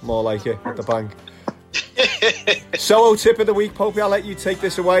stick up, more like it, at the bank. Solo tip of the week, Popey. I'll let you take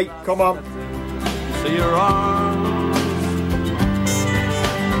this away. Come on. So your arms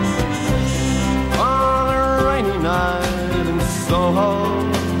on a rainy night in Soho.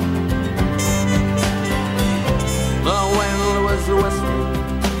 The wind was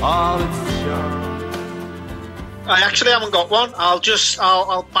whistling all its charm. I actually haven't got one.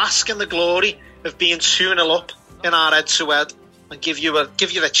 I'll bask in the glory of being 2-0 up in our head-to-head. And give you a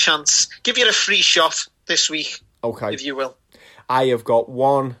chance, give you a free shot this week, okay, if you will. I have got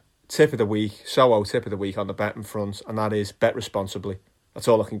one tip of the week, solo tip of the week on the betting front, and that is bet responsibly. That's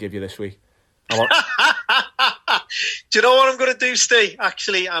all I can give you this week. Do you know what I'm going to do, Steve?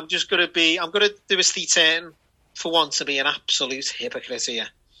 Actually, I'm going to do a Steve Turton for once to be an absolute hypocrite here.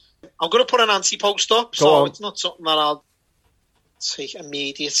 I'm going to put an anti-post up, so it's not something that I'll take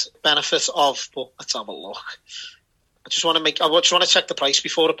immediate benefit of, but let's have a look. I just want to check the price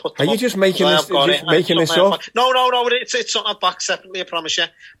before I put them Are you just making this up? No, it's something I've backed separately, I promise you.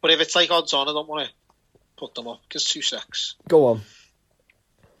 But if it's like odds on, I don't want to put them up, because 2 secs. Go on.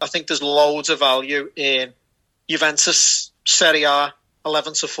 I think there's loads of value in Juventus Serie A,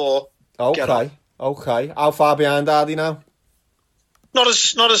 11-4. Okay. How far behind are they now? Not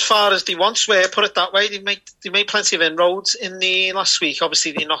as far as they once were, put it that way. They made plenty of inroads in the last week.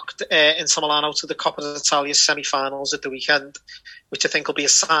 Obviously, they knocked Inter Milan out of the Coppa d'Italia semi-finals at the weekend, which I think will be a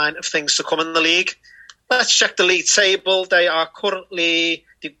sign of things to come in the league. Let's check the league table. They are currently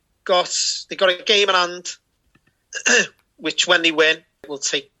they've got a game in hand, which when they win will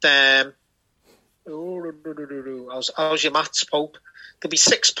take them. How's your maths, Pope? They'll be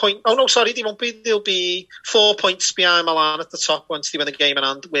 6 points. Oh no, sorry, they won't be. They'll be 4 points behind Milan at the top once they win a game in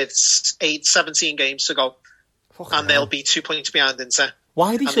hand with 17 games to go, and they'll be 2 points behind Inter.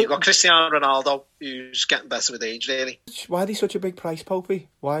 Why are they? You've got Cristiano Ronaldo, who's getting better with age, really. Why are they such a big price, Popey?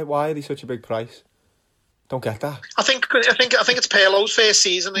 Why are they such a big price? Don't get that. I think it's Pirlo's first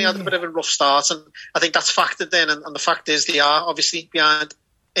season. He had a bit of a rough start, and I think that's factored in. And the fact is, they are obviously behind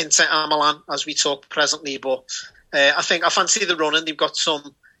Inter and Milan as we talk presently, but. I fancy the running. They've got some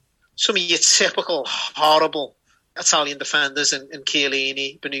of your typical horrible Italian defenders in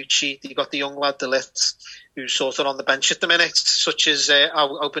Chiellini, Bonucci. You've got the young lad De Ligt, who's sort of on the bench at the minute, such as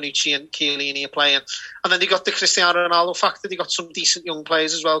how Bonucci and Chiellini are playing. And then they got the Cristiano Ronaldo factor. They got some decent young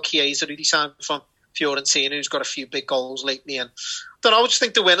players as well. Chiesa, who they signed from Fiorentina, who's got a few big goals lately. And I just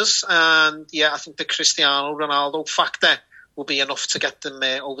think the winners. And yeah, I think the Cristiano Ronaldo factor will be enough to get them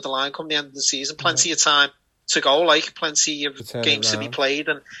over the line come the end of the season. Plenty of time to go, plenty of games to be played,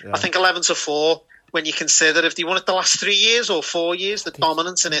 and I think 11-4 when you consider if they won it the last 3 years or 4 years, the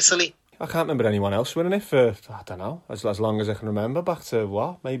dominance in Italy. I can't remember anyone else winning it for, I don't know, as long as I can remember, back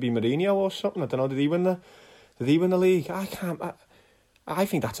to maybe Mourinho or something. I don't know, did he win the league? I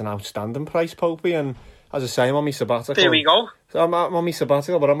think that's an outstanding price, Popey, and as I say, I'm on my sabbatical. There we go. So I'm on my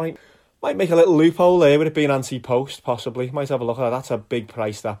sabbatical, but I might make a little loophole there with it being anti-post, possibly. Might have a look at that. That's a big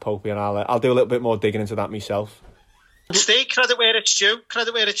price, that, Popey, and I'll do a little bit more digging into that myself. Stay credit where it's due.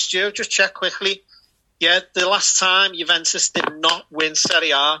 Just check quickly. Yeah, the last time Juventus did not win Serie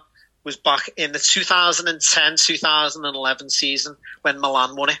A was back in the 2010-2011 season when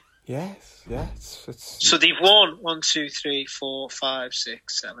Milan won it. Yes. So they've won 1, 2, 3, 4, 5,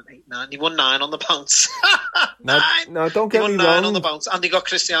 6, 7, 8, 9. They won 9 on the bounce. No, don't get me wrong. 9 on the bounce, and they got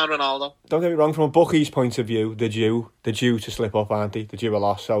Cristiano Ronaldo. Don't get me wrong. From a bookies' point of view, they're due to slip up, aren't they? They're due a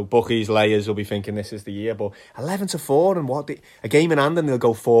loss. So bookies, layers will be thinking this is the year. But 11-4, and a game in hand, and they'll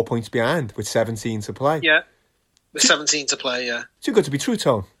go 4 points behind with 17 to play. Yeah, with 17 to play. Yeah, too good to be true,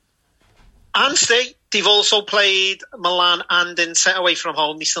 Tone. And they've also played Milan and Inter away from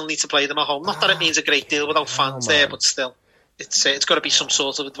home. They still need to play them at home. Not that it means a great deal without fans there, but still, it's got to be some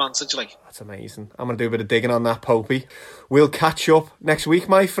sort of advantage. That's amazing. I'm going to do a bit of digging on that, Popey. We'll catch up next week,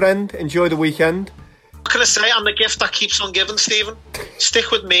 my friend. Enjoy the weekend. What can I say? I'm the gift that keeps on giving, Stephen.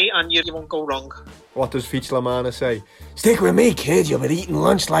 Stick with me and you won't go wrong. What does Feach Lamana say? Stick with me, kid. You'll be eating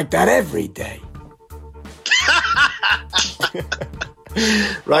lunch like that every day.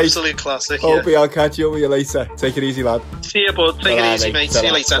 Right. Absolute classic. Hopefully, I'll catch you up with you later. Take it easy, lad. See you, bud. Take it easy, mate. See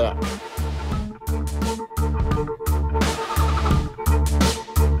you later.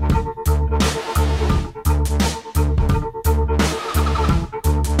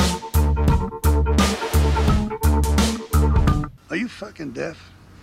 Are you fucking deaf?